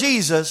for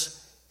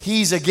Jesus,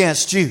 he's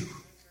against you.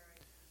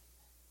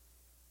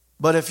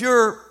 But if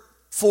you're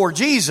for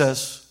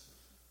Jesus,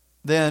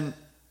 then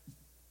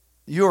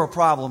you're a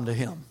problem to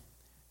him.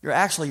 You're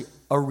actually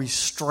a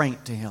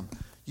restraint to him.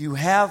 You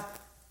have,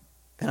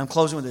 and I'm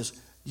closing with this,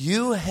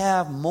 you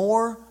have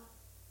more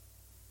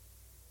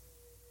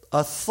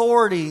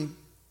authority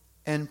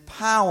and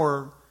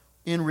power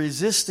in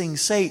resisting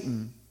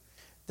Satan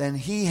than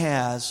he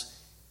has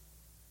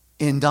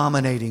in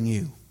dominating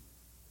you.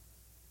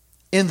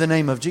 In the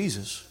name of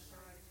Jesus.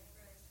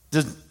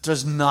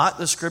 Does not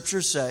the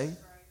Scripture say,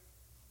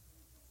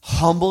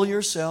 humble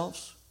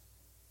yourselves,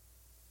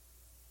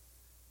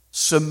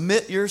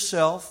 submit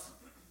yourself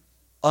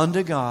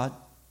unto God,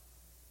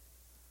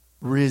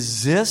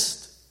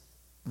 resist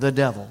the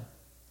devil,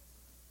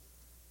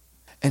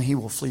 and he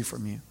will flee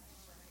from you.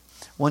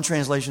 One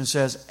translation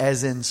says,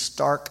 as in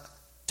stark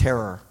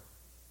terror.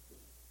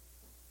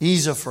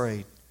 He's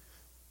afraid.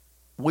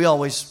 We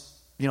always,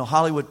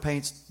 Hollywood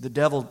paints the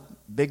devil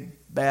big,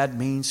 bad,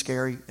 mean,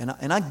 scary,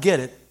 and I get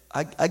it.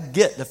 I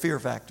get the fear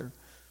factor.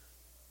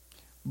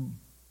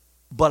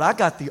 But I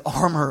got the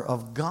armor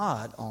of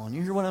God on.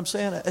 You hear what I'm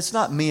saying? It's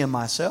not me and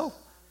myself.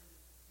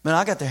 Man,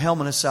 I got the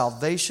helmet of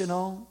salvation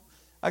on.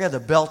 I got the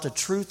belt of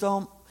truth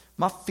on.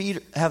 My feet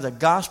have the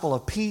gospel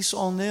of peace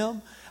on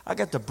them. I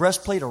got the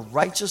breastplate of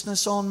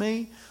righteousness on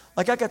me.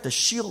 I got the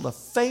shield of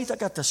faith. I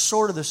got the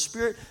sword of the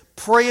Spirit,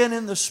 praying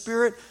in the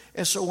Spirit.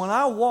 And so when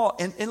I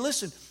walk, and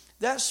listen,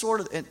 that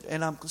sort of,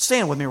 and I'm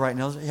stand with me right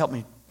now. Help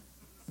me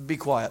be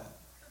quiet.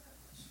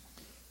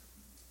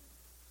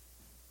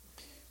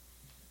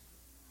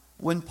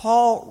 When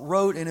Paul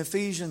wrote in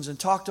Ephesians and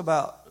talked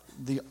about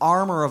the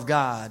armor of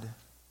God,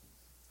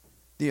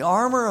 he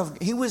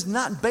was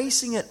not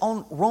basing it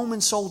on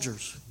Roman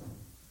soldiers.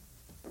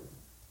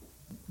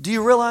 Do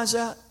you realize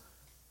that?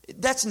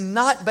 That's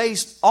not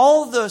based,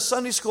 all the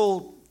Sunday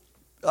school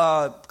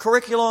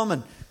curriculum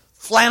and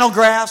flannel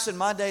graphs in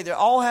my day, they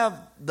all have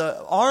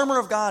the armor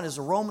of God as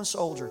a Roman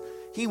soldier.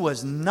 He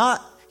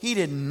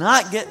did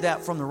not get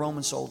that from the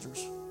Roman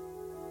soldiers.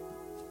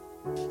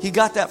 He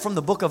got that from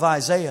the book of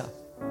Isaiah.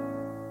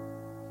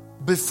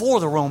 before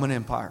the Roman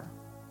Empire.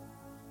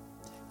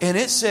 And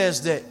it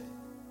says that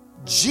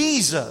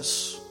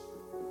Jesus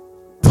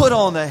put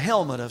on the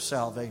helmet of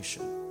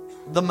salvation.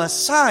 The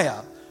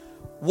Messiah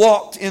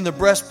walked in the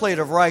breastplate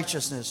of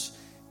righteousness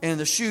and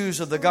the shoes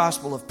of the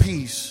gospel of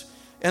peace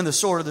and the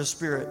sword of the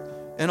Spirit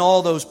and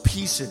all those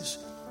pieces.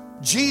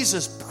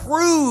 Jesus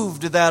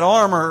proved that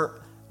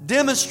armor,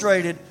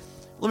 demonstrated,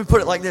 let me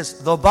put it like this,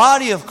 the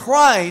body of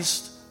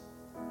Christ,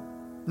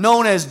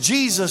 known as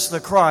Jesus the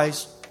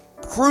Christ,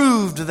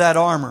 proved that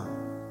armor.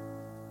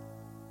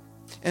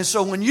 And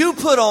so when you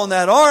put on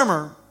that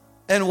armor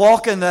and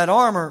walk in that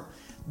armor,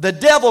 the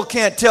devil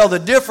can't tell the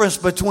difference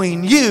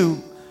between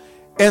you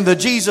and the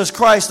Jesus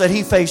Christ that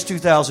he faced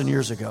 2,000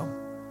 years ago.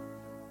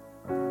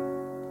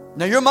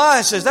 Now your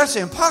mind says, that's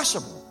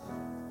impossible.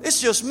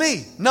 It's just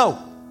me.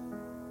 No.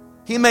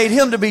 He made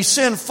him to be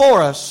sin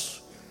for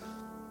us,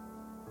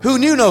 who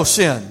knew no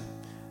sin,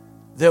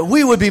 that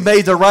we would be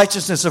made the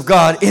righteousness of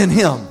God in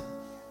him.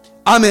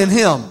 I'm in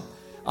him.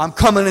 I'm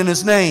coming in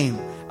his name.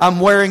 I'm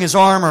wearing his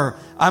armor.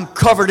 I'm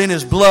covered in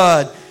his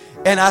blood.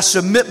 And I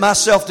submit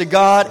myself to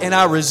God, and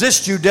I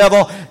resist you,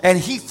 devil, and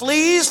he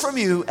flees from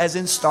you as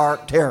in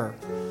stark terror.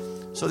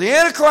 So the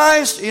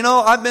Antichrist,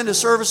 I've been to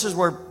services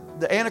where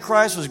the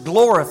Antichrist was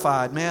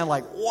glorified, man,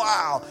 like,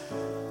 wow.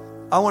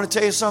 I want to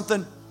tell you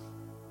something.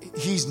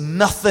 He's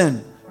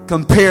nothing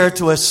compared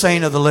to a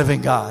saint of the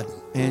living God.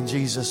 In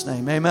Jesus'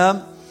 name,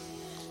 amen.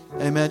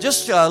 Amen.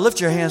 Just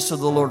lift your hands to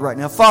the Lord right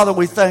now. Father,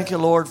 we thank you,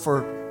 Lord,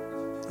 for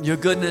your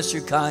goodness,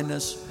 your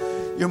kindness,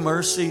 your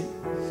mercy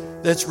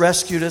that's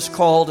rescued us,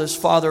 called us.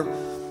 Father,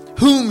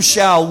 whom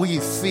shall we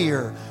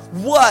fear?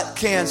 What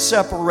can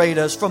separate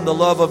us from the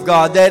love of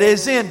God that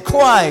is in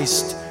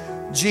Christ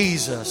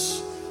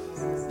Jesus?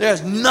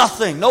 There's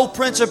nothing, no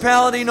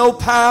principality, no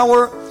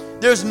power.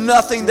 There's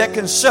nothing that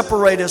can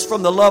separate us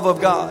from the love of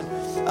God.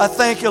 I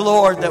thank you,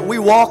 Lord, that we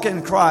walk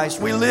in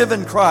Christ. We live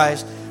in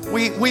Christ.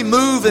 We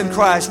move in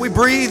Christ. We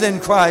breathe in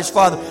Christ,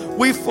 Father.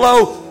 We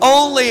flow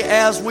only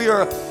as we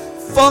are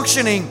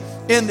functioning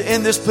in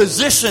this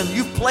position.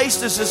 You've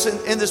placed us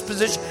in this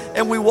position,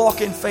 and we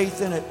walk in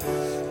faith in it.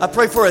 I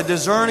pray for a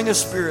discerning of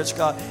spirits,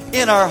 God.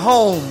 In our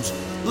homes,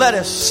 let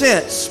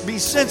us be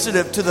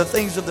sensitive to the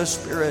things of the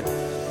Spirit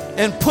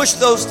and push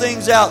those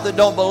things out that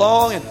don't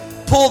belong and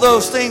pull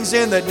those things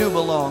in that do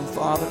belong,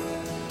 Father.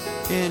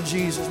 In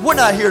Jesus. We're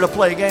not here to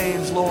play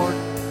games, Lord.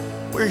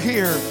 We're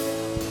here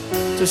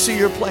to see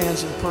your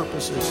plans and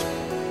purposes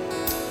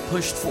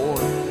pushed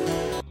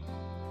forward.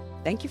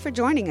 Thank you for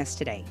joining us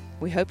today.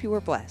 We hope you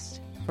were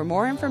blessed. For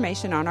more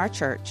information on our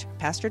church,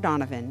 Pastor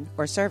Donovan,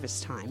 or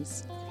service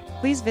times,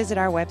 please visit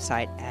our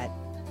website at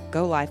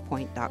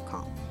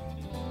golifepoint.com.